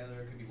thing or the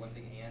other, it could be one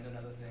thing and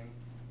another thing.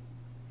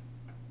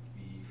 It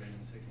could be greater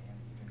than 6 and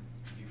even.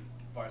 It could be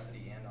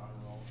varsity and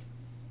honor roll,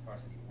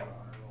 varsity or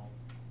honor roll.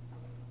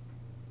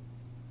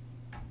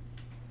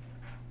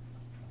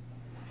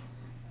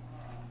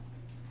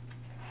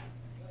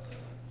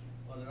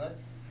 Well then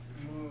let's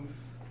move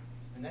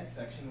to the next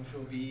section, which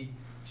will be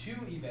two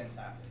events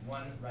happen,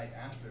 one right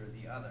after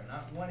the other.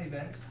 Not one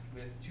event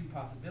with two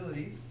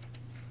possibilities,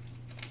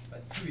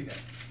 but two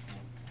events,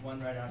 one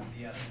right after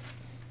the other.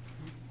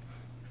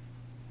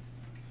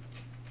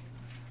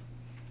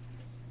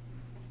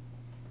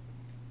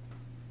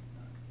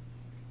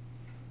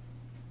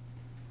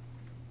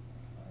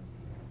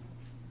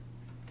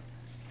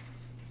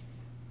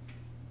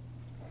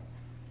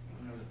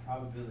 We know the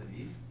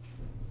probability.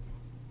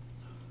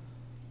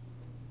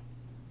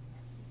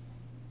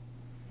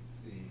 Let's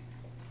see.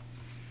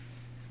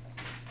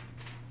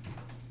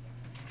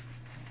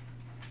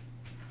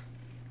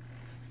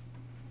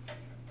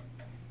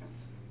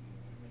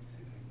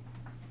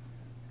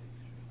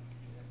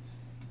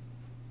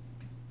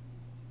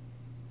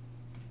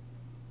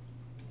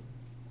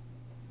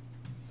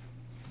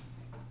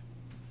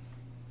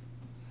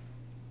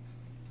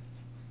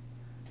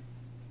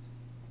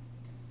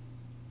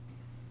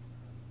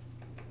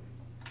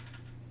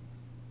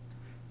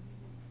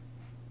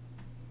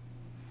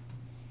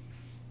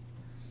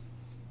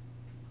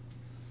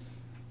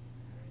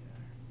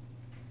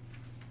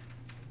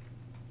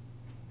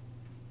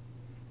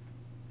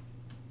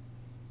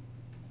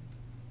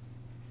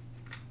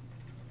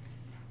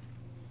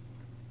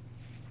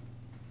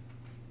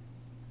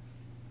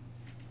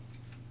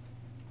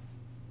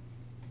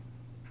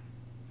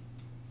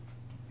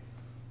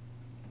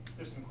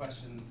 There's some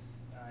questions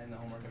in the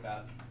homework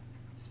about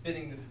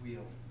spinning this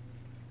wheel.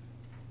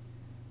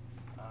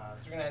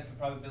 So we're going to ask the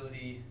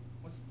probability,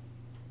 what's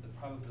the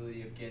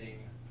probability of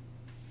getting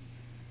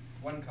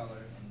one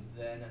color and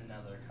then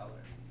another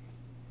color?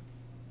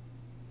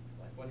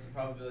 Like what's the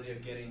probability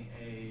of getting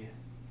a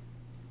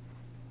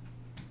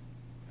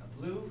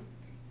blue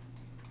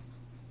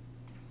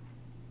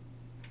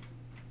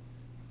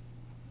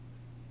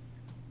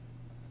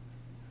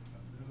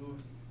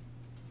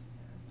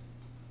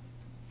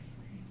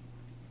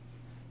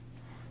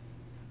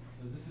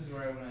this is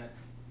where I want to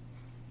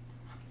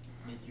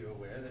make you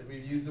aware that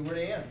we've used the word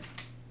and.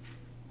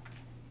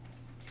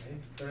 Okay?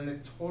 They're in a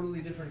totally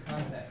different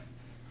context.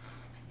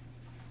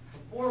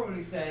 Before, when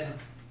we said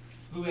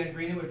blue and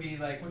green, it would be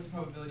like, what's the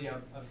probability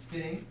of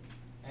spinning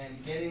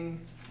and getting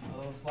a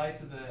little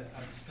slice of the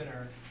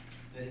spinner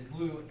that is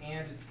blue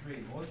and it's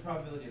green? What's the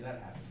probability of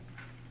that happening?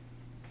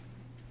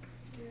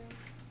 0.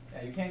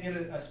 Yeah, you can't get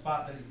a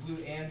spot that is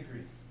blue and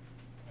green,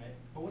 right?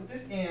 But what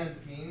this and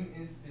means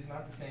is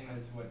not the same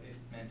as what it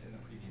meant in the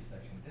previous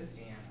section. This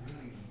and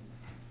really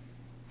means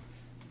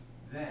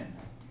then.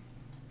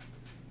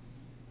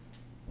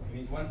 It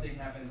means one thing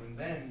happens and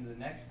then the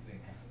next thing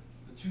happens.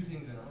 So two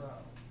things in a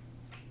row.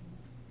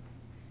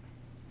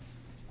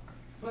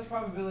 What's the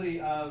probability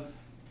of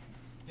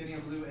getting a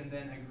blue and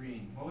then a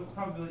green? Well, what's the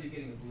probability of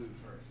getting a blue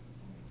first?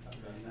 Let's talk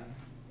about that.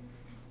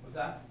 What's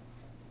that?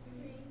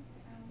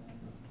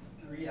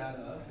 3 out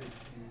of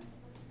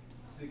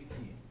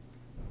 16.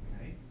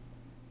 Okay.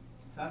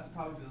 So that's the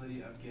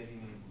probability of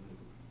getting a blue.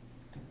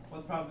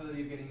 What's the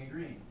probability of getting a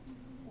green?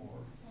 4.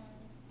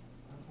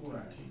 4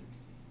 out of 16.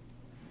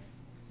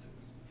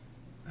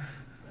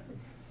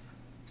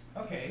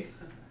 Okay.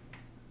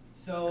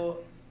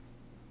 So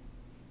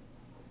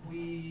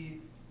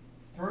we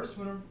first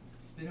want to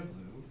spin a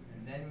blue,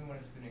 and then we want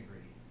to spin a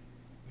green.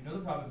 We know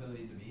the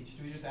probabilities of each.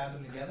 Do we just add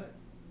them together?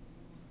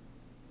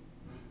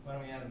 Why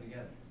don't we add them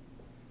together?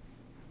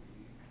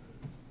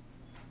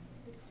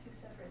 It's two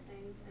separate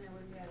things, and it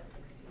would be out of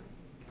 16.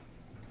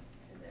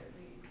 Because it would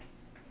be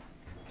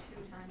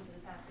 2 times it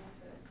is happening,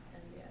 so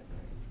then we add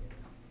 32.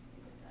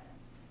 You get that.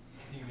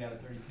 I think we out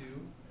of 32.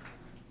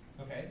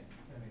 Okay,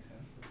 that makes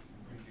sense.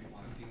 We're going to do 2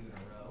 things in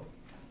a row.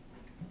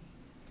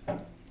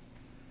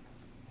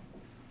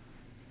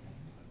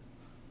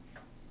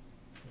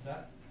 What's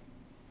that?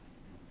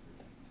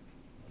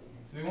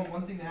 So we want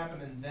one thing to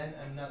happen and then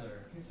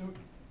another. Okay, so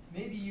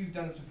maybe you've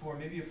done this before.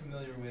 Maybe you're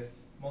familiar with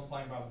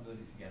multiplying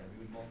probabilities together.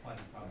 We would multiply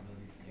these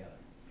probabilities together.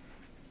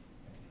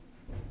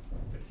 Okay.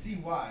 But to see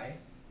why,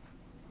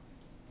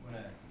 I'm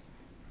going to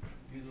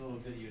use a little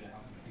video to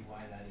help you see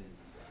why that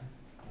is.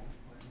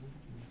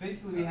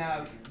 Basically, we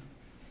have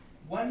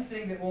one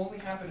thing that will only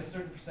happen a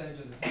certain percentage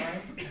of the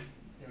time.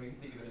 We can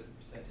think of it as a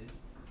percentage.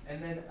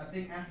 And then a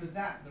thing after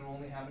that that will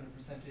only happen a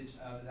percentage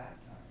of that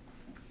time.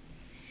 Okay.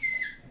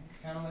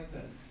 It's kind of like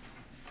this.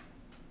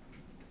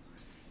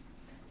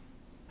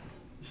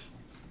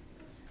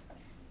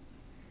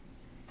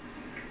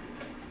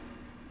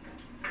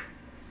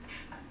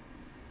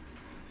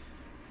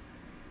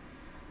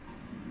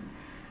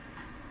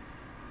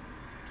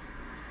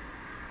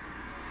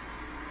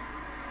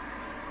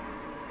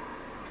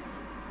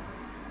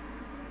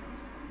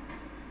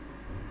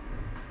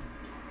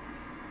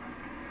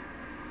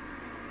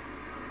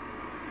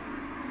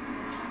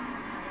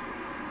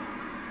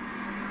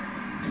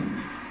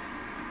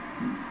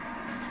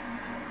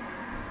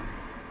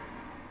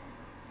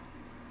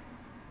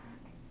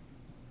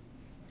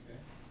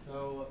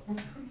 So,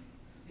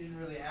 you didn't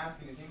really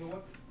ask anything, but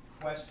what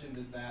question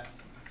does that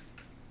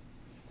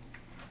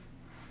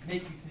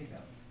make you think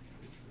of?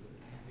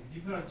 If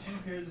you put on 2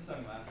 pairs of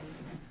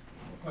sunglasses,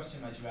 what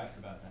question might you ask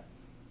about that?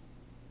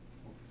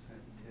 What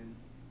percent tint?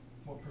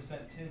 What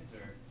percent tint,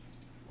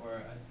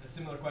 or a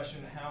similar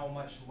question, how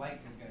much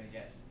light is going to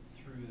get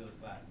through those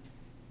glasses?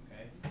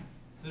 Okay.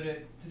 So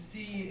to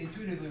see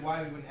intuitively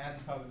why we wouldn't add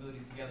these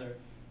probabilities together,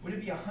 would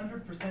it be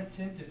 100%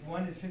 tint if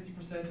one is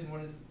 50% and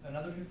one is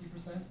another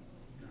 50%?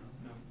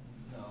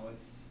 No,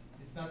 it's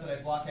not that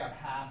I block out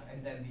half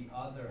and then the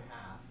other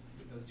half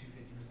with those two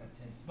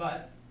 50% tints.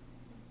 But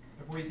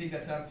before you think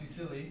that sounds too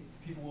silly,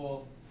 people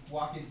will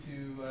walk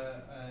into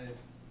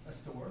a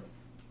store,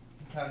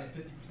 it's having a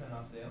 50%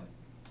 off sale,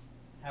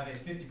 have a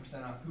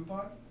 50% off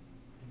coupon,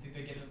 and think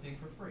they get the thing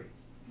for free.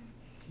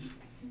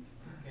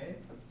 Okay,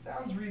 it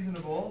sounds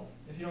reasonable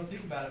if you don't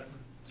think about it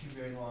for too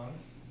very long.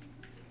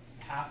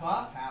 Half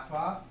off,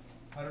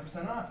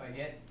 100% off. I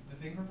get the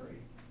thing for free.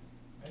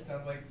 Right?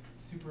 Sounds like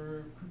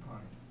super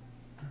couponing.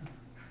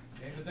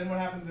 Okay, but then what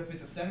happens if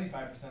it's a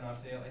 75% off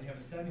sale and you have a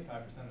 75%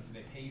 off? Do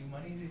they pay you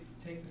money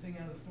to take the thing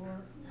out of the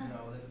store?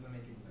 No, that doesn't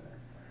make any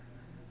sense.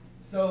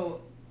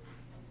 So,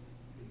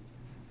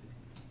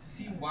 to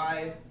see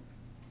why,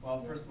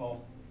 well, first of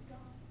all,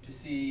 to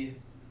see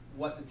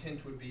what the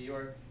tint would be,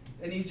 or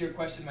an easier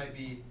question might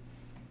be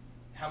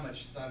how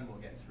much sun will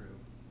get through.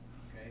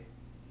 Okay,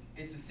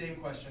 it's the same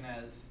question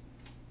as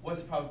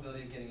what's the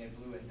probability of getting a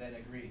blue and then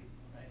a green.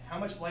 How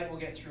much light will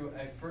get through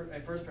a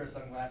first pair of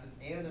sunglasses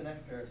and the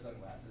next pair of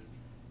sunglasses,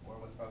 or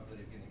what's the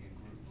probability of getting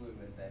a blue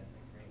and then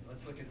a green?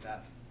 Let's look at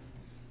that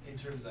in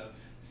terms of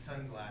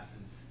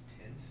sunglasses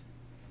tint.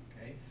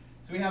 Okay,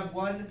 so we have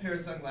one pair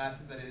of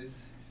sunglasses that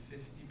is 50%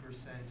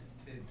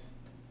 tint.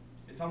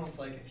 It's almost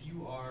like if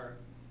you are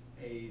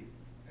a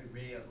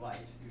ray of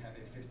light, you have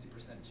a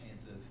 50%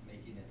 chance of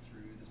making it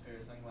through this pair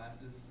of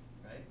sunglasses,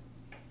 right?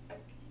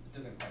 It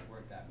doesn't quite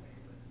work that way,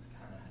 but it's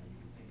kind of how you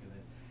can think of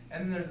it.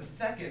 And then there's a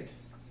second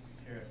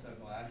pair of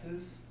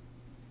sunglasses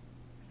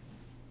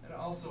that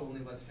also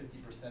only lets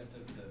 50%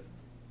 of the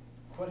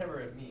whatever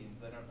it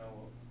means. I don't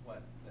know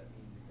what that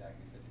means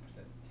exactly, 50%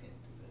 tint,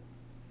 is it?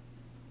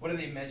 What are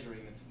they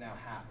measuring that's now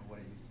half of what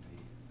it used to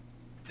be?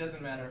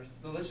 Doesn't matter.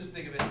 So let's just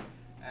think of it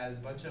as a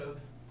bunch of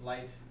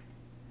light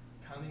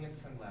coming in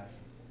sunglasses.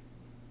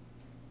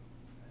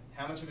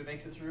 How much of it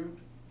makes it through?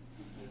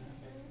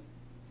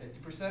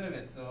 50% of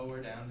it. So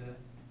we're down to,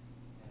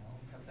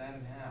 cut that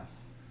in half.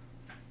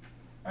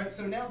 All right,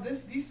 so now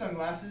these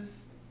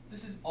sunglasses,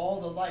 this is all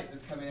the light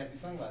that's coming at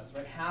these sunglasses,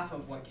 right? Half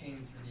of what came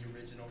through the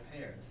original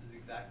pair. This is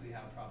exactly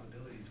how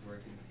probabilities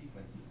work in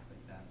sequence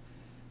like that.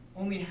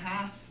 Only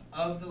half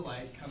of the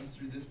light comes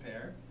through this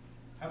pair.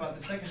 How about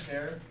the second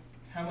pair?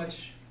 How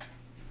much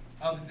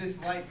of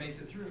this light makes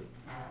it through?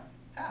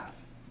 Half.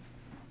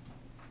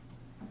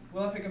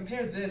 Well, if I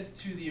compare this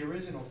to the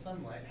original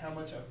sunlight, how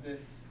much of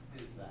this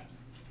is that?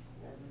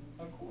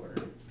 A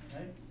quarter,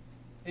 right?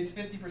 It's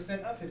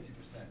 50% of 50%.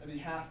 That'd be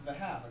half of a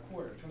half, a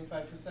quarter,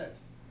 25%,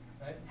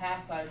 right?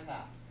 Half times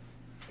half.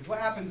 Because what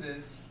happens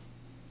is,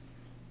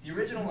 the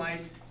original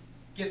light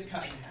gets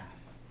cut in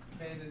half.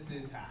 Okay, this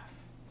is half.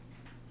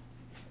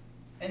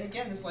 And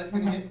again, this light's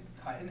going to get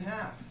cut in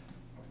half.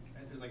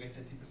 Right? There's like a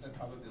 50%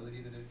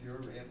 probability that if your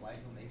ray of light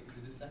will make it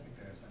through the second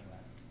pair of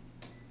sunglasses.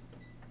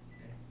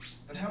 Okay.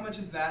 But how much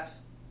is that?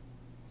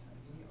 Is that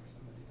me or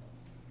somebody else?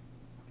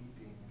 It's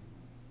beeping.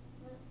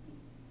 It's not me.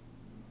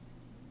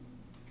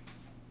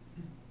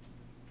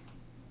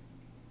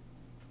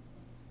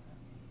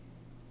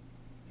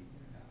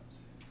 Figure it out,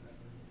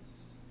 whoever it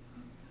is.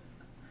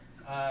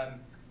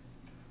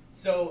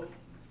 So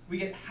we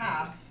get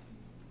half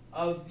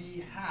of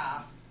the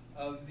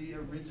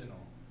original.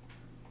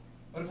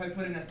 What if I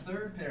put in a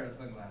third pair of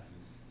sunglasses?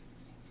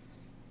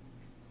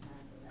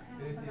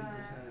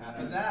 50%. Half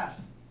of that.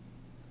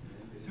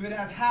 So we're going to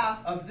have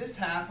half of this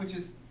half, which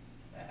is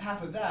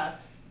half of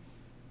that,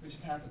 which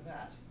is half of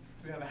that.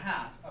 So we have a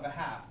half of a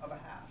half of a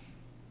half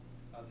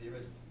of the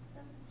original.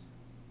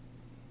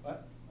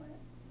 What?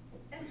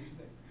 What did you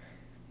say?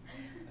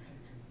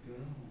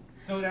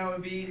 So now it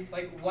would be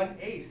like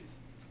 1/8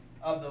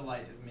 of the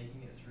light is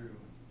making it through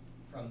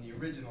from the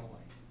original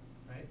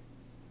light, right?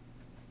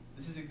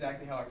 This is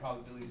exactly how our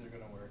probabilities are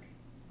going to work.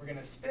 We're going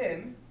to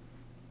spin,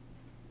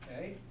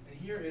 okay, and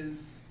here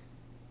is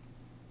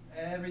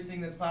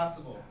everything that's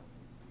possible.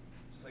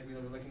 Just like we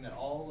were looking at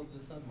all of the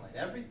sunlight.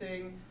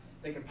 Everything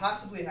that could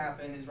possibly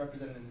happen is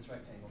represented in this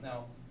rectangle.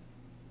 Now,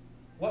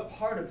 what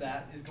part of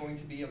that is going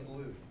to be a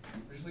blue?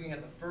 We're just looking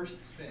at the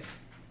first spin.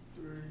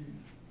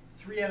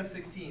 3 out of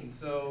 16,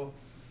 so,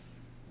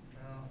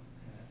 well,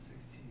 yeah, that's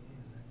 16,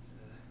 that's 8.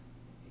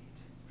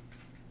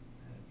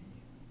 That'd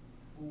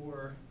be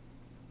 4.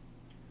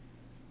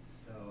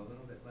 So a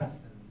little bit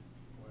less than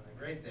 4, like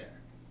right there.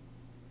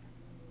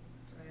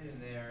 Right in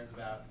there is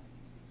about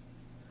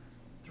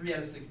 3 out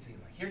of 16.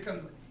 Like here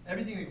comes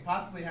everything that could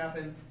possibly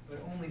happen,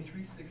 but only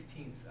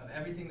 3/16 of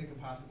everything that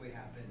could possibly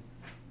happen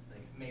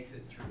like makes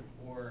it through.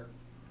 Or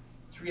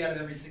 3 out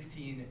of every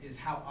 16 is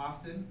how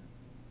often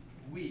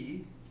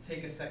we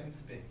take a second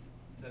spin.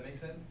 Does that make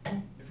sense?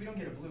 If we don't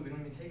get a blue, we don't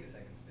even take a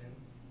second spin.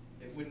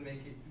 It wouldn't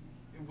make it.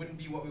 It wouldn't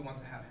be what we want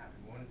to have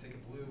happen. We want to take a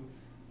blue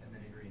and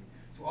then a green.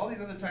 So all these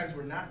other times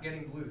we're not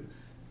getting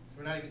blues. So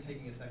we're not even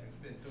taking a second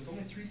spin. So it's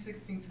only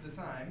 3/16 of the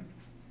time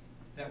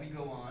that we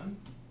go on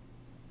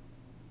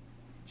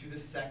to the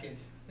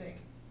second thing,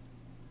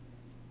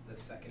 the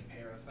second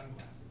pair of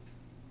sunglasses,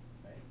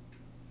 right?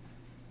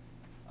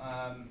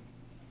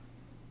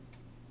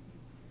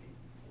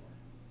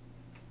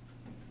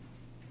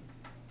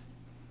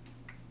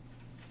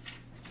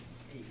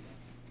 8.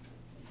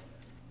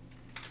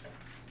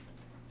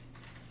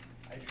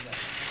 I drew that.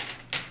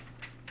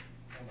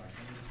 Hold on, let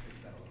me just fix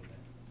that a little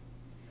bit.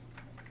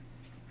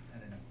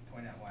 And then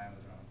point out why I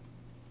was wrong.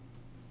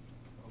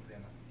 So hopefully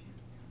I'm not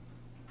confusing you.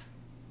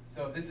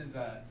 So if this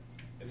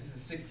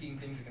is 16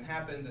 things that can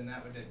happen, then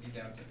that would be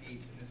down to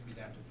 8, and this would be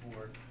down to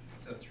 4.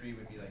 So 3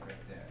 would be like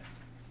right there.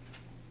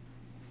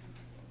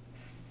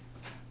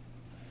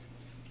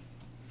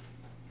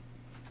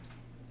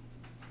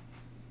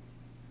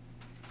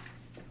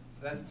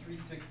 So that's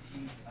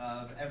 3/16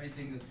 of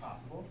everything that's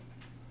possible.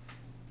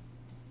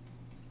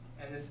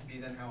 And this would be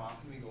then how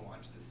often we go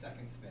on to the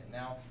second spin.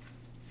 Now,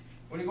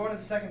 when we go on to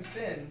the second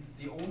spin,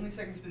 the only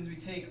second spins we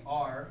take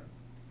are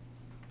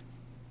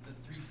the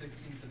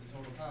 3/16 of the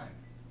total time.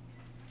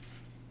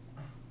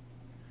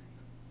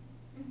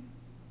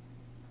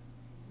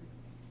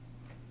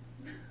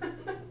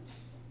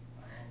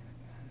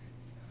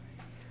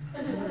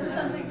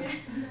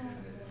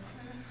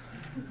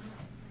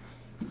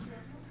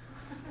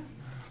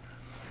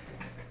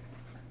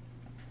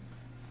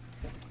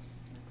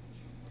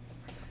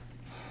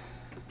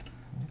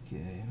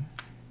 Okay.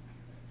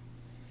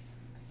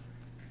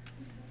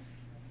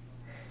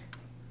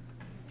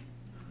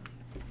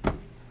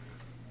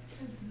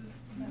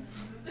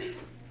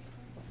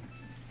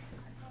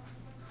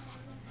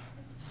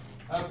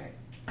 Okay.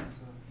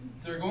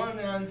 So we're going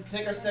on to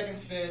take our second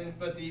spin,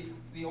 but the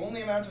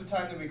only amount of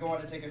time that we go on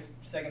to take a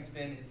second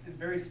spin is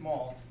very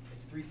small.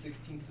 It's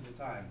 3/16 of the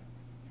time.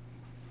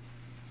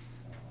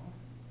 So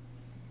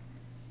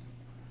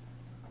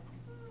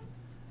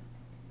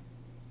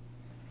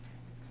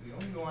we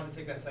only go on to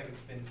take that second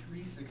spin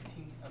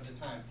 3/16 of the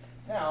time.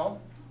 Now,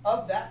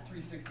 of that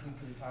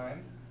 3/16 of the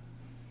time,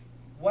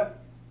 what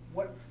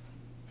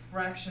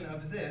fraction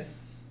of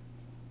this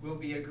will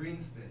be a green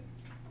spin?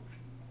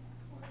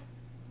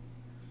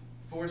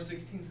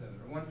 4/16 of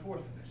it, or 1/4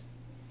 of it.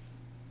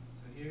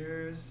 So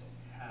here's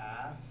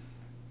half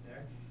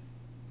there.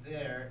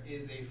 There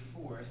is a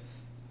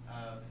fourth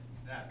of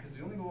that, because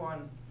we only go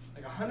on,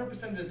 like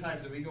 100% of the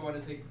times that we go on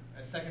to take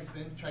a second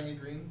spin, try and get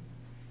green,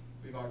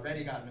 we've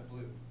already gotten a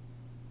blue.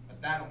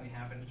 But that only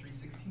happened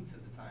 3/16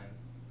 of the time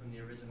from the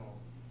original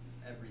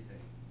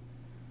everything.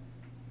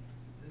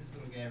 So this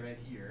little guy right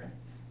here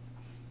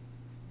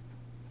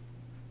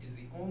is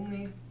the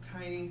only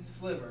tiny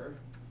sliver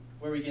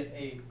where we get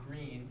a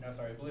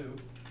blue,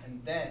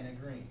 and then a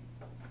green.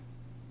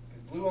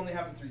 Because blue only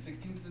happens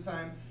 3/16 of the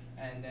time,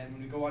 and then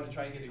when we go on to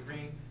try and get a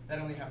green, that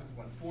only happens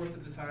 1/4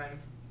 of the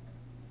time.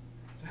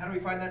 So how do we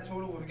find that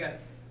total? Well, we got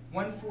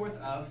 1/4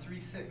 of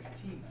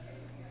 3/16.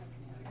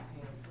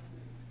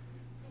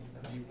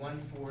 That would be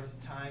 1/4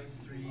 times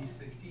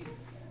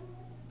 3/16.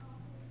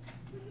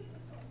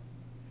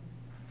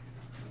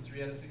 So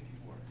 3 out of 64.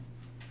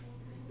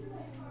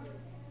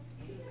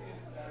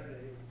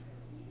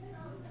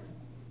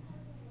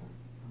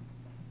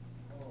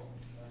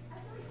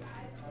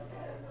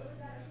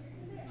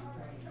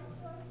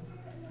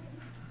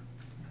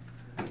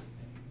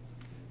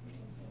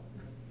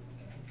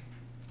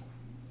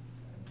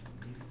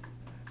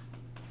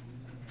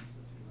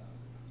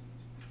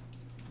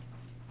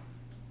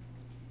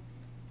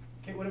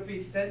 Okay, what if we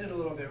extend it a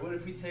little bit? What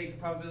if we take the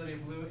probability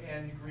of blue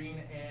and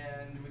green,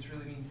 and which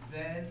really means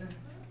then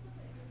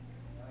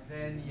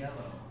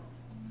yellow.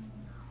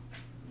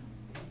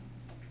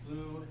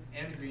 Blue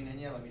and green and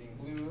yellow, meaning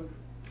blue,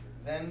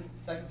 then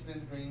second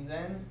spin's green,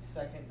 then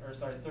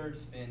third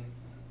spin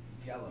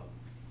is yellow.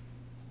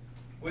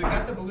 We've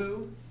got the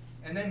blue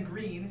and then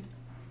green,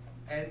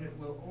 and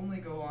we'll only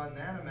go on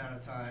that amount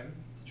of time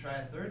to try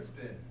a third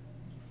spin.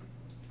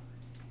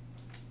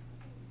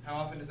 How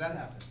often does that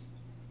happen?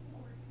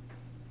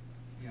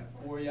 We got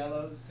 4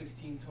 yellows,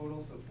 16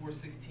 total, so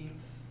 4/16.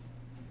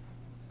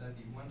 So that'd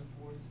be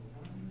 1/4, so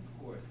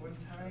 1/4. One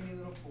tiny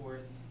little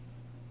fourth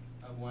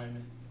of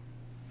one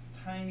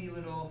tiny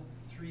little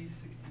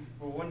 3/16,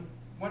 or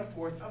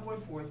 1/4 of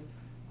 1/4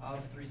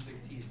 of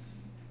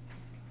 3/16.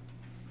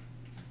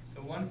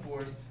 So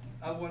 1/4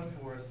 of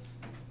 1/4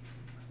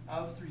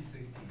 of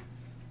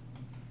 3/16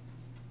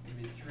 would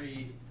be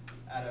 3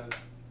 out of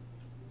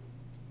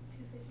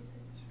 256.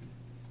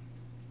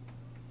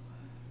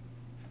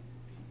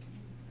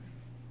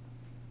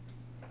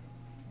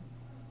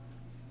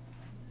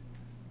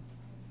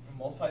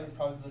 Multiply these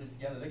probabilities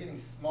together. They're getting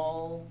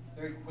small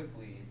very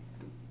quickly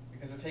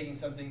because we're taking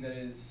something that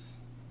is,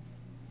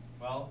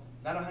 well,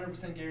 not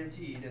 100%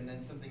 guaranteed, and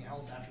then something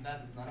else after that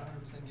that's not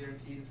 100%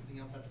 guaranteed, and something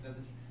else after that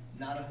that's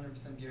not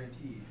 100%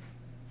 guaranteed.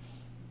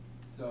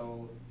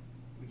 So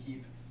we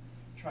keep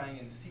trying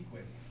in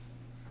sequence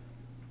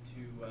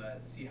to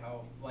see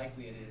how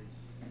likely it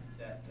is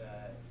that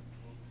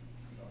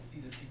we'll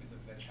see the sequence of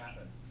events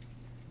happen.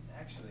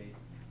 Actually,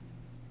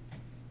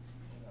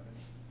 hold on,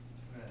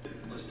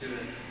 let's do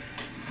it.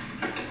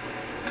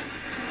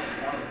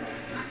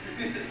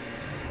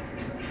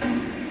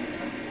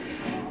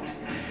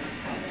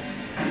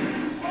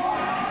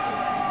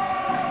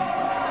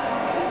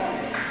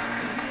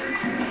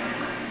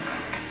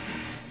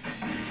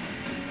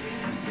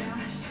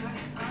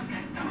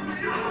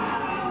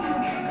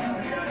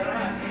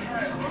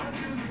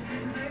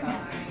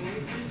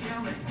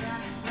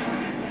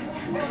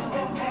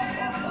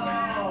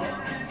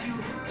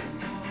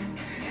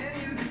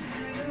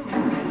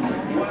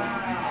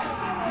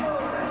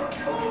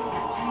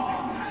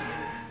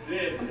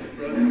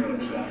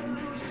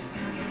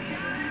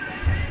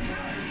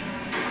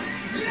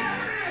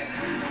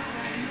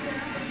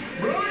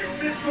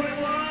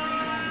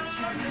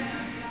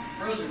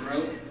 Frozen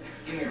rope,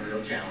 give me a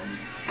real challenge.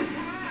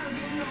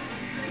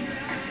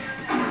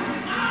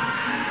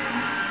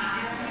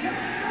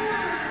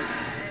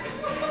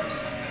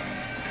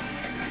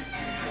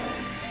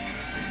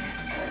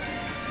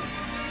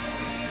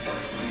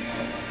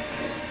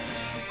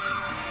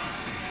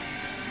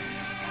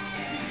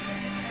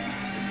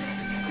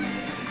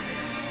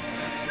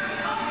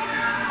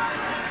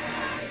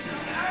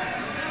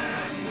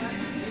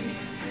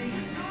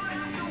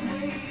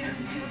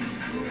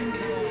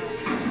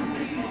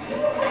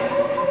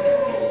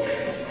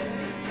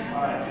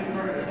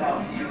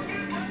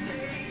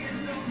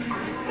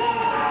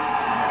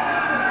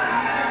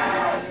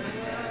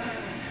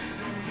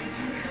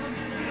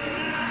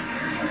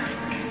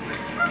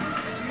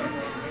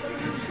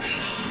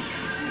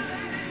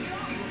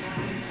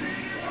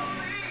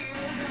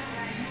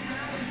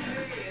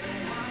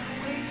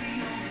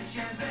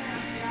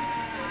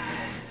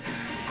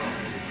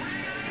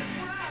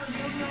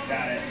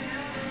 Got it.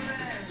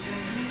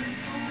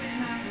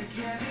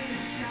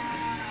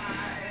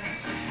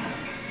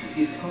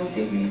 He's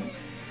taunting me.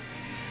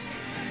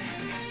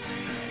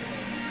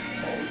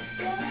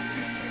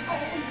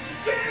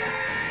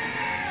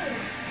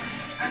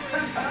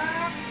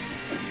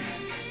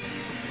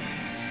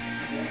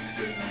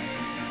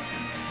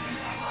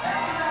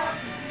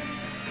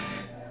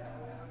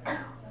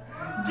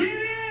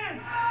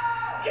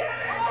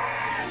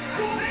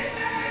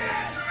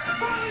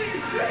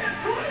 What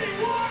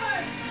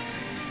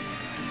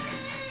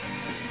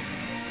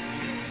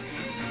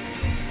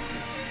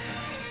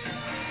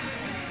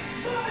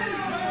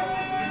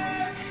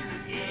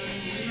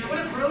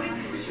up, Brody?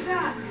 What you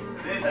got?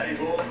 This honey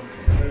bull.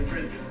 Where's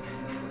Frisbee?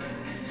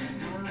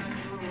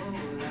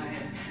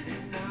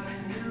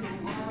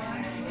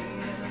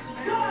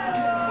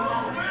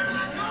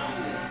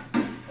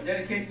 I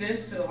dedicate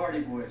this to the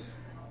Hardy Boys.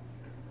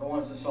 The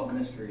ones that solve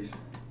mysteries.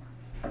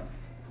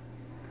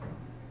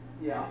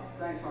 Yeah,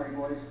 thanks, Hardy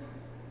Boys.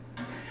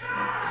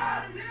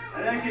 I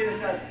dedicate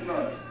this out to some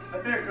others. My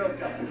favorite Girl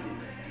Scouts.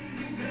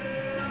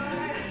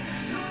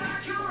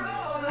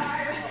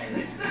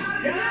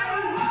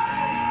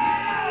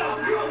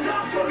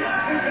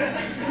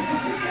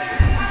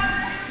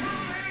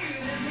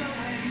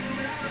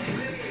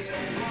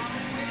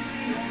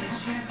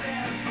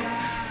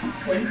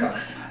 Twin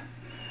cross.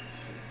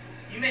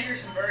 You may hear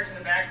some birds in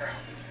the background.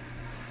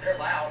 They're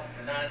loud,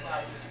 but not as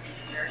loud as a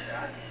squeaky chair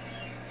shot.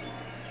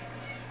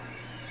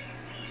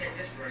 Take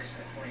this, Brody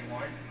Smith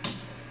 21.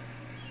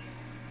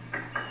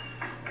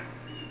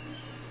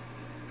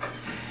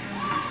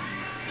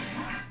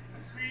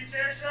 Squeaky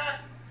chair shot,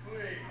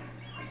 please.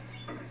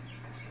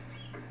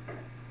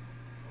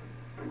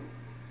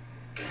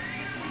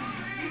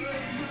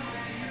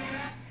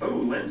 Oh,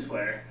 lens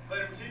flare.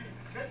 Played him two.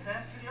 Just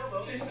pass to the elbow.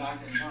 Chase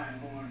Stockton, Ryan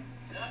Horn.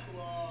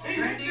 Knuckleball.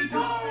 Trendy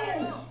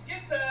toe!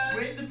 Skip that.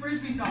 With the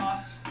frisbee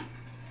toss.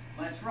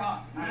 Let's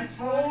rock. Nice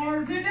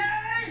for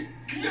today!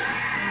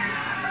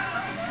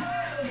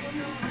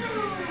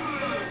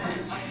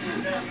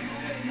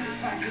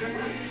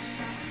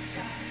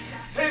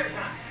 Fair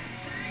time.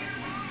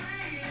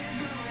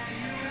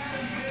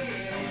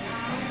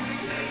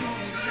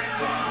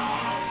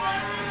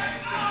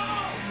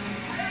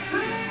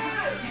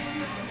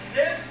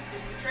 This is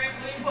the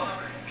trampoline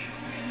bomber.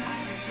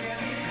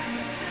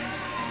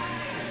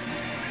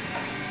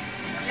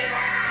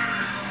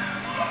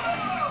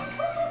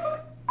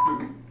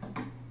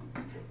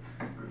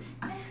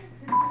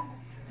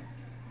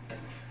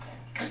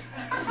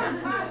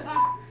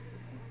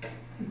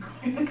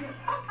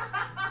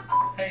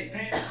 Hey,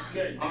 pants.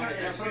 Good. All right,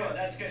 that's good.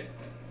 That's good.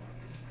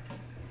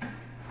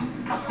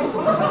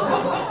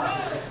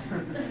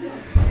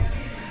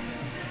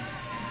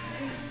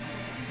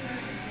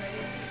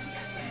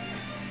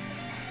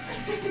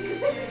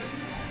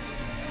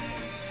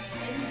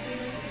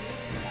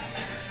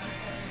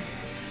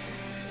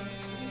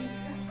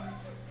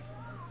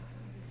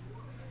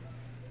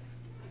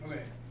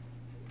 Okay.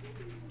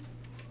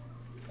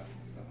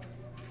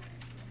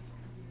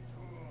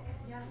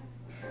 Yeah.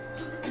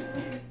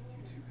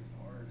 YouTube is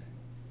hard.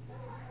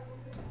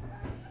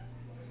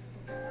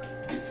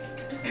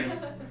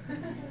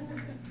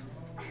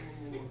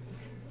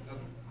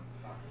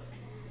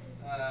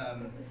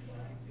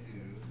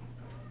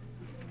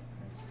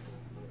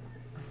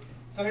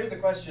 So here's the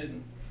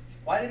question: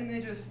 why didn't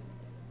they just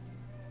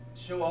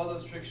show all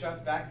those trick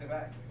shots back to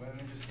back? Why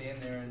didn't they just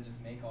stand there and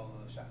just make all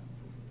those shots?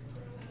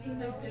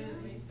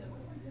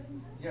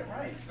 Yeah,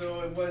 right.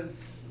 So it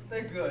was,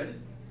 they're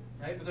good,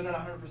 right? But they're not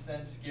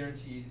 100%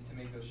 guaranteed to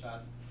make those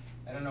shots.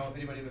 I don't know if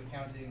anybody was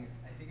counting.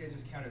 I think I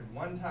just counted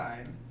one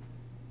time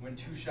when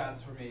 2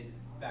 shots were made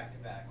back to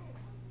back.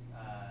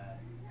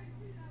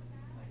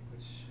 Like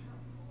which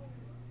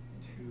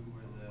 2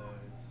 were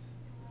those?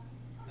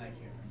 I can't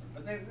remember.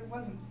 But it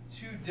wasn't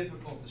too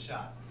difficult to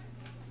shot.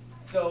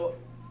 So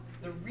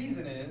the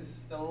reason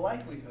is the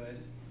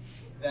likelihood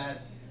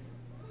that,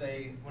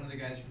 say, one of the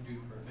guys from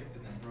Dude Perfect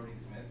and then Brody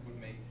Smith would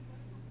make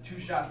 2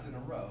 shots in a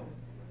row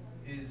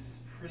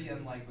is pretty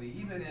unlikely,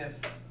 even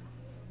if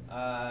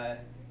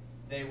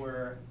they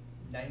were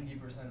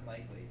 90%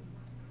 likely.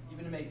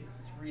 Even to make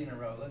 3 in a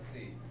row, let's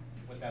see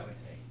what that would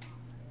take.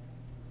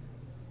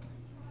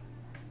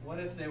 What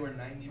if they were 90%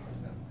 likely?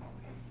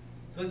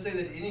 So let's say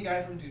that any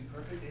guy from Dude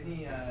Perfect,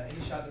 any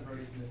shot that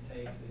Brody Smith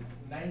takes is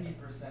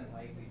 90%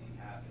 likely to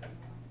happen.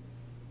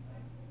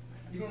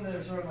 Even when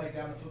they're sort of like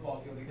down the football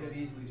field, they could have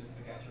easily just,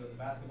 the guy throws a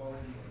basketball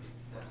in, or he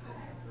steps in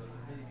and throws a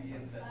frisbee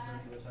into that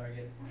circular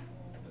target.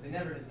 But they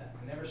never did that.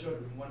 They never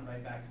showed one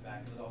right back to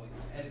back. It was always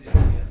edited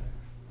together,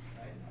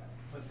 right?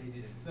 But they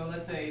did it. So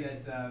let's say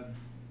that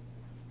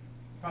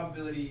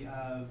probability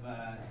of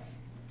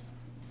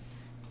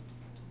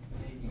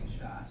making a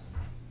shot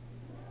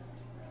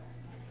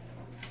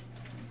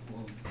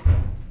equals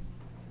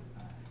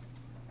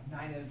 9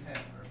 out of 10,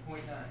 or 0.9.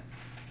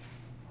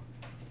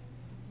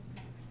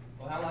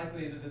 Well, how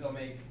likely is it that they'll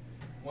make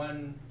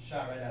 1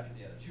 shot right after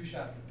the other? 2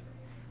 shots in a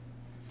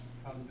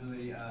row.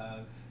 Probability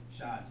of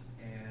shot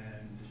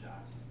and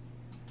shot.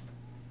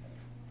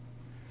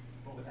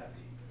 What would that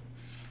be?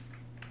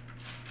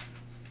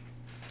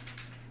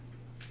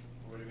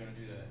 What are we going to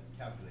do to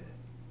calculate it?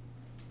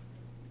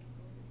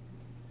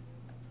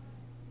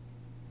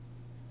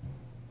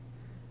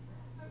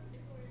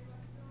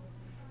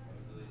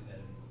 Probability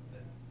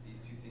that these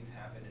 2 things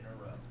happen in a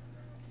row.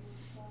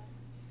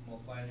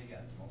 Multiply them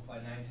together. Multiply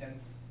 9/10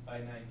 by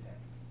 9/10.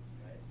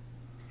 Right?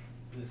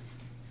 This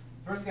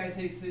first guy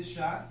takes his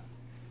shot.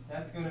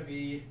 That's going to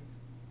be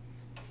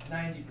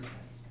 90%.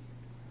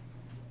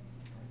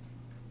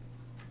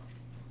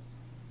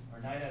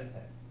 or 9 out of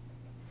 10.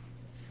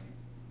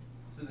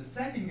 So the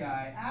second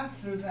guy,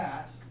 after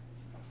that,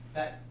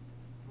 that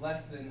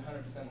less than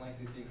 100%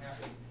 likely thing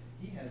happened,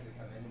 he has to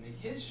come in and make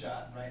his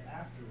shot right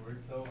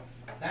afterwards. So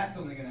that's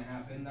only going to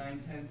happen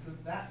 9/10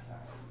 of that time.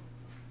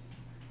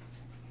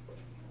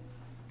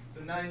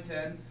 So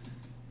 9/10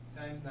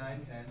 times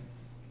 9/10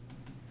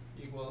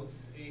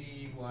 equals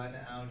 81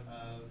 out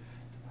of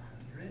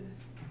 100.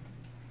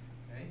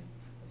 Okay,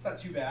 that's not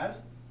too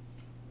bad,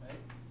 right?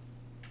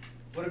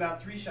 What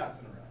about 3 shots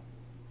in a row?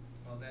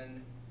 Well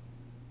then,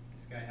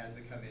 this guy has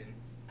to come in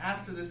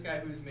after this guy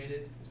who's made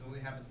it, which only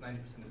happens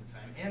 90% of the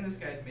time, and this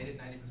guy's made it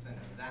 90%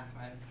 of that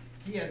time.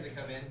 He has to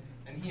come in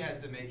and he has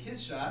to make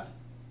his shot.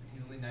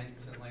 He's only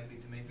 90% likely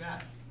to make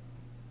that.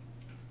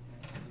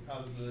 The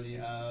probability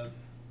of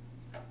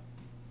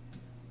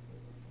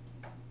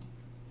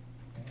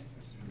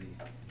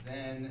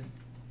then.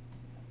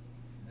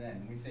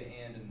 When we say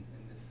and in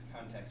this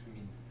context, we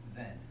mean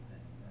then.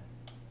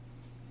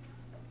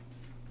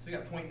 So we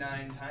got 0.9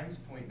 times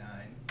 0.9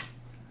 times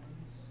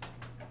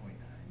 0.9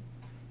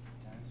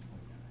 times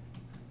 0.9.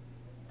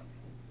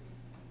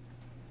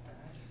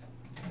 That's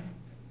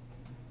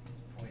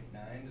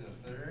 0.9 to the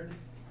third,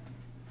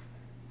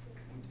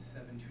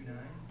 0.729.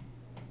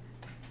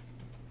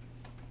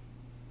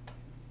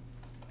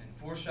 And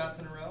 4 shots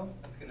in a row,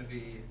 that's going to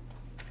be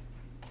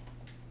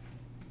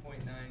 0.9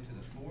 to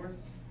the fourth.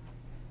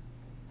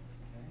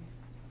 Okay.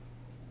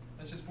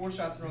 That's just 4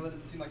 shots in a row. That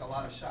doesn't seem like a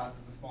lot of shots.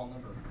 It's a small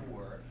number,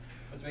 4.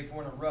 But to make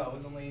 4 in a row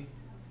is only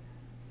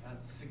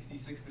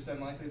 66%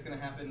 likely. It's going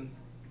to happen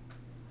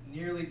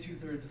nearly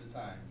 2/3 of the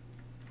time.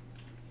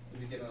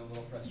 It'll be getting a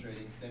little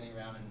frustrating standing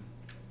around and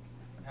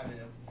having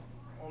to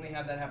only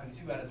have that happen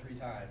 2 out of 3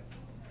 times.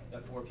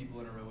 That 4 people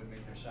in a row would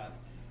make their shots.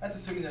 That's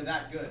assuming they're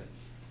that good.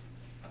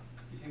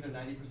 You think they're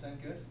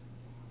 90% good?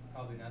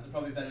 Probably not. They're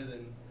probably better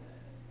than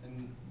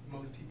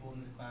most people in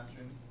this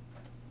classroom.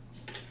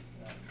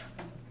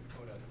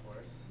 Dakota, of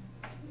course.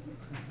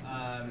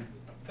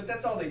 But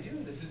that's all they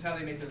do. This is how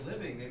they make their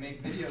living. They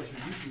make videos for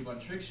YouTube on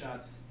trick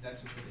shots.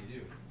 That's just what they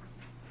do.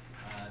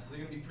 So they're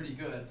going to be pretty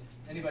good.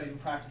 Anybody who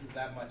practices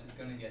that much is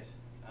going to get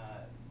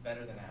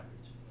better than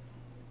average.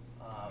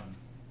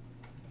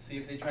 Let's see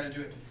if they try to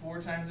do it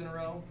 4 times in a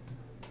row,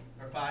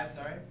 or 5,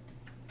 sorry.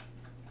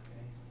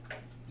 Okay.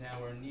 Now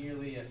we're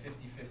nearly a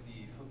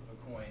 50-50 flip of a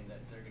coin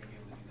that they're going to be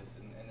able to do this.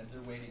 And if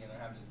they're waiting and they're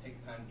having to take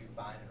the time to do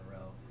 5 in a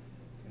row,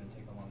 it's going to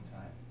take a long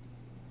time.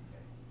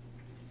 Okay.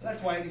 So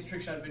that's why in these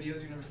trick shot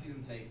videos you never see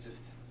them take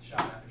just shot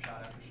after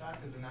shot after shot,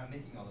 because they're not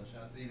making all those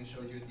shots. They even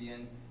showed you at the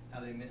end how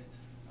they missed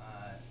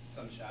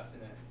some shots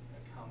in a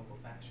comical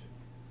fashion.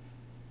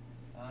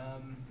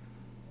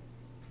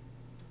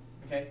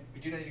 Okay, we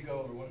do need to go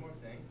over one more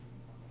thing.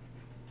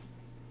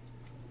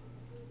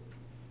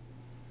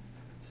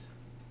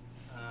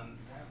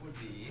 That would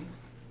be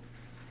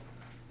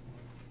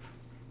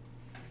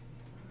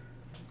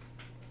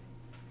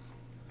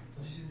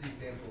let's just use the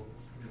example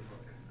from the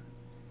book.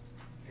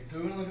 Okay, so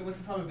we're going to look at what's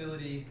the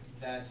probability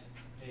that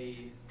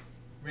a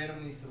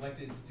randomly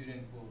selected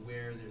student will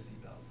wear their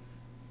seatbelt.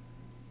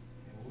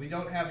 Okay, well, we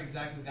don't have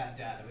exactly that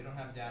data. We don't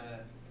have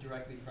data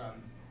directly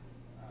from,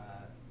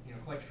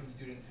 collected from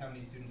students, how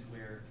many students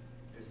wear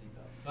their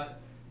seatbelts.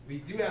 But we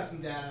do have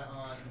some data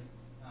on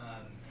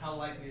how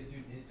likely a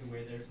student is to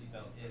wear their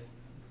seatbelt if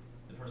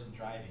the person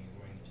driving is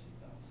wearing their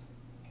seatbelt.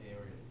 Okay,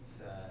 or it's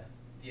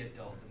the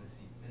adult in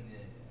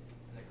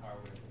the car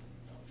wearing their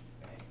seatbelt.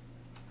 Okay,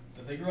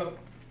 so if they grew up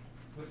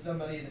with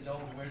somebody, an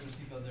adult who wears their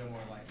seatbelt, they're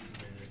more likely to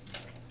wear their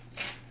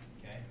seatbelt.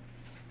 Okay,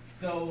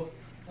 so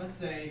let's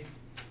say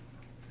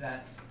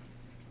that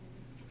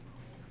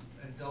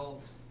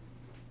adult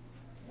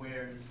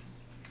wears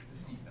the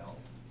seatbelt.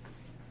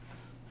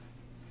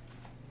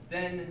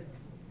 Then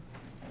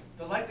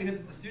the likelihood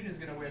that the student is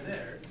going to wear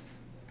theirs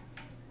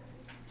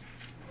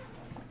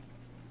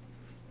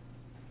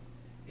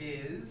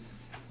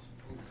is,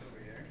 oops, over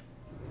here,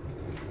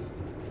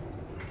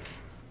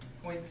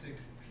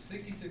 0.66,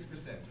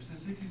 66%. There's a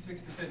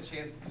 66%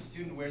 chance that the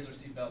student wears their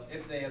seatbelt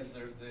if they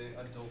observe the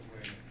adult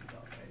wearing the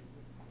seatbelt, right?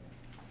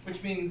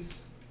 Which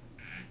means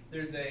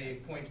there's a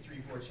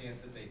 0.34 chance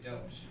that they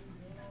don't.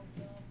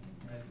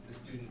 Right? The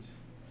student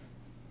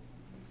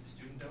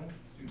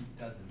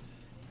doesn't.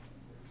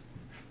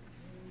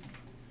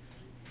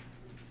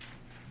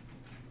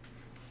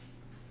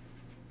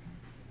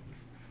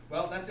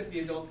 Well, that's if the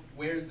adult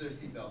wears their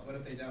seatbelt. What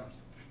if they don't?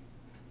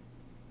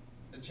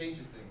 That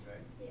changes things,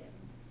 right?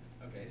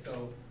 Yeah. Okay,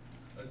 so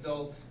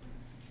adult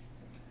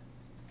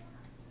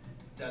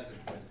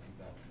doesn't wear the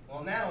seatbelt.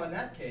 Well, now in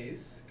that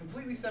case,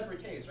 completely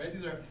separate case, right?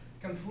 These are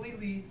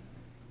completely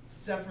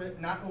separate,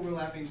 not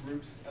overlapping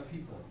groups of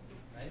people,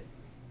 right?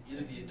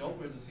 Either the adult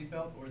wears a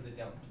seatbelt or they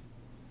don't.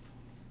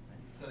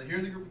 Right? So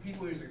here's a group of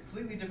people, here's a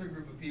completely different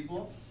group of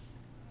people.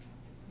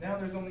 Now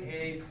there's only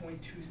a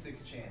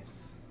 0.26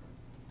 chance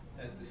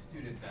that the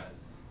student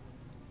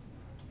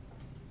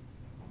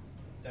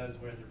does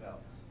wear their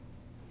belt.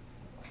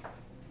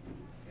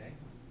 Okay?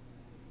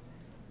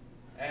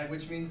 And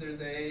which means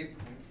there's a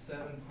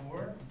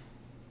 0.74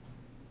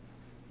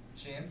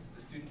 chance that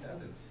the student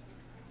doesn't.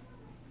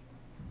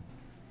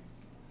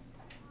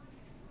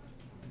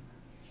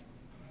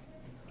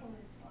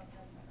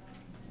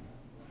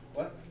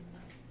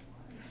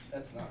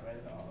 That's not right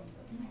at all. That's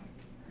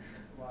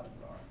a lot of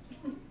R.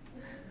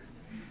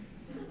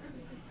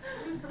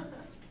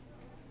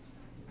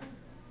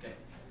 Okay.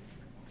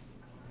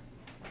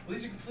 Well,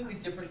 these are completely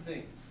different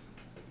things.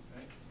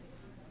 Right?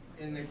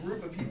 In the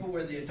group of people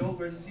where the adult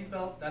wears a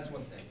seatbelt, that's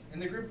one thing. In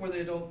the group where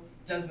the adult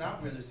does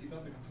not wear their seatbelt,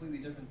 it's a completely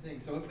different thing.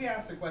 So if we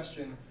ask the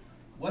question,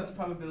 what's the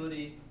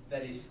probability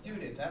that a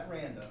student at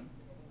random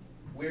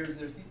wears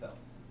their seatbelt,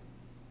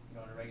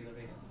 on a regular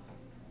basis?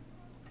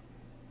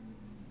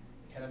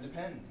 Kind of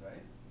depends,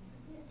 right?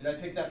 Did I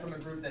pick that from a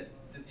group that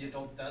the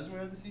adult does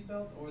wear the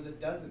seatbelt or that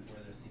doesn't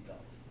wear their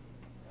seatbelt?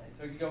 Right?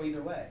 So it could go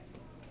either way.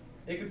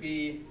 It could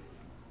be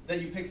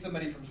that you pick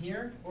somebody from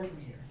here or from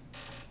here.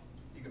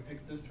 You could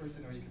pick this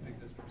person or you could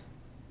pick this person.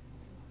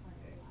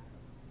 Okay.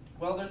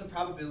 Well, there's a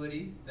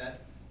probability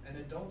that an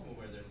adult will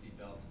wear their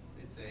seatbelt.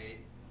 It's a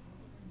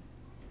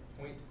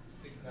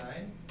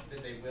 0.69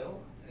 that they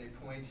will and a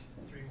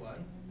 0.31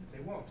 that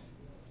they won't.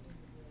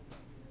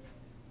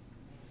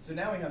 So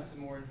now we have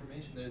some more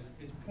information. It's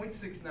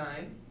 0.69,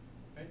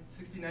 right?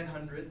 69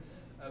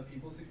 hundredths of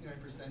people,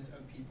 69%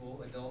 of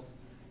people, adults,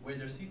 wear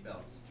their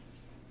seatbelts.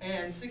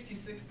 And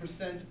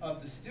 66%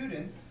 of the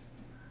students,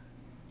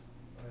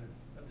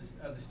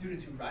 of the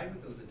students who ride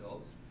with those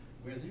adults,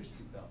 wear their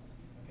seatbelt,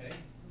 okay?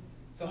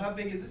 So how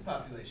big is this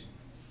population?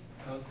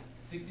 Well, it's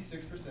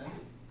 66%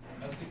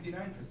 of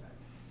 69%.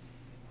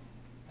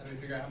 How do we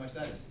figure out how much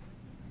that is?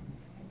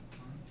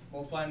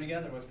 Multiply them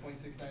together. What's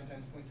 0.69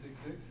 times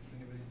 0.66?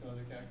 Anybody still have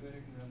their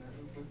calculator? Can run that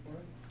real quick for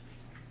us?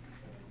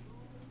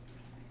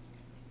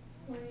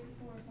 0.4555.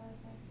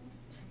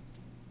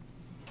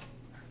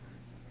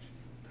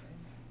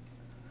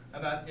 How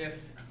about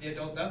if the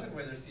adult doesn't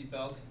wear their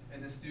seatbelt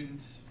and the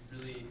student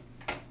really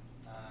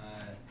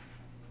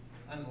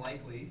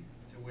unlikely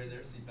to wear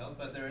their seatbelt,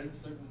 but there is a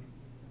certain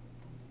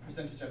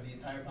percentage of the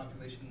entire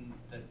population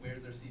that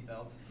wears their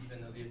seatbelt, even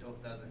though the adult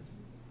doesn't?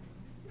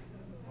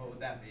 What would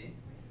that be?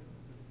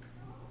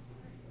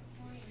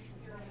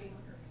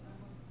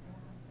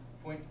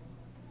 0.0.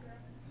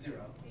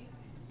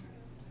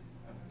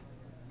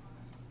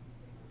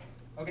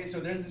 Okay,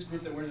 so there's this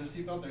group that wears their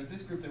seatbelt. There's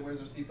this group that wears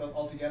their seatbelt.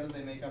 Altogether,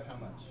 they make up how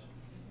much?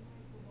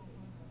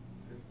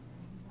 50.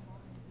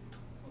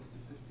 Close to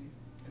 50,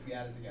 if we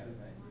add it together,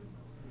 right?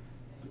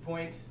 So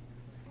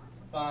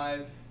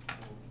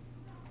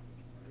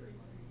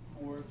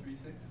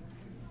 0.5436.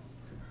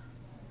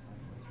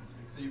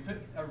 So you pick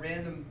a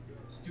random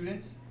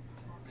student,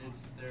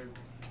 they're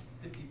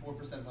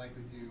 54%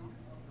 likely to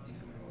be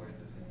someone who wears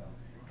their seatbelt,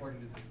 according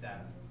to this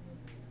data.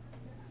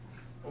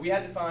 But we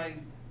had to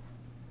find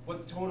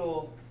what the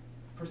total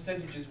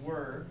percentages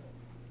were,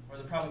 or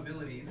the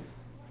probabilities,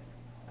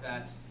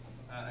 that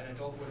an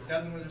adult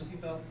doesn't wear their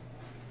seatbelt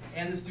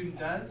and the student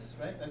does,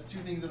 right? That's two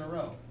things in a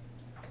row.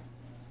 Right?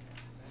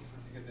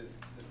 So you get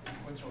this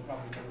sequential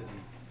probability.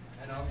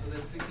 And also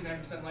this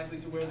 69% likely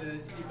to wear the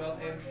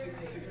seatbelt, and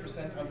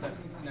 66% of that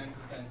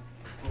 69%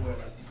 will wear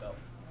their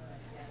seatbelts.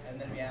 And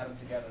then we add them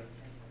together.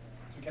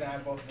 So we can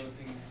have both of those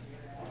things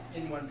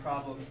in one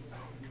problem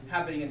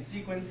happening in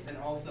sequence, and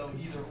also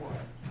either or.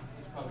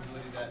 There's a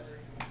probability that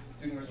the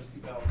student wears their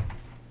seatbelt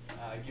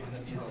given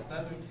that the adult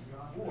doesn't,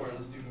 or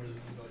the student wears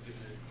their seatbelt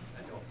given that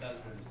the adult does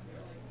wear their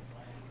seatbelt.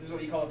 This is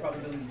what you call a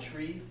probability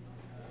tree.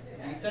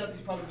 You can set up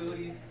these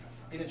probabilities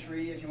in a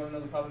tree if you want to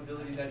know the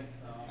probability that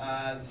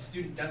the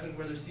student doesn't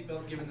wear their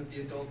seatbelt given that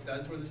the adult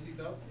does wear the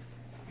seatbelt.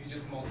 You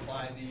just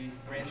multiply the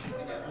branches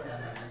together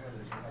and there's your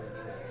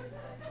probability.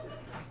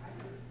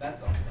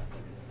 That's all.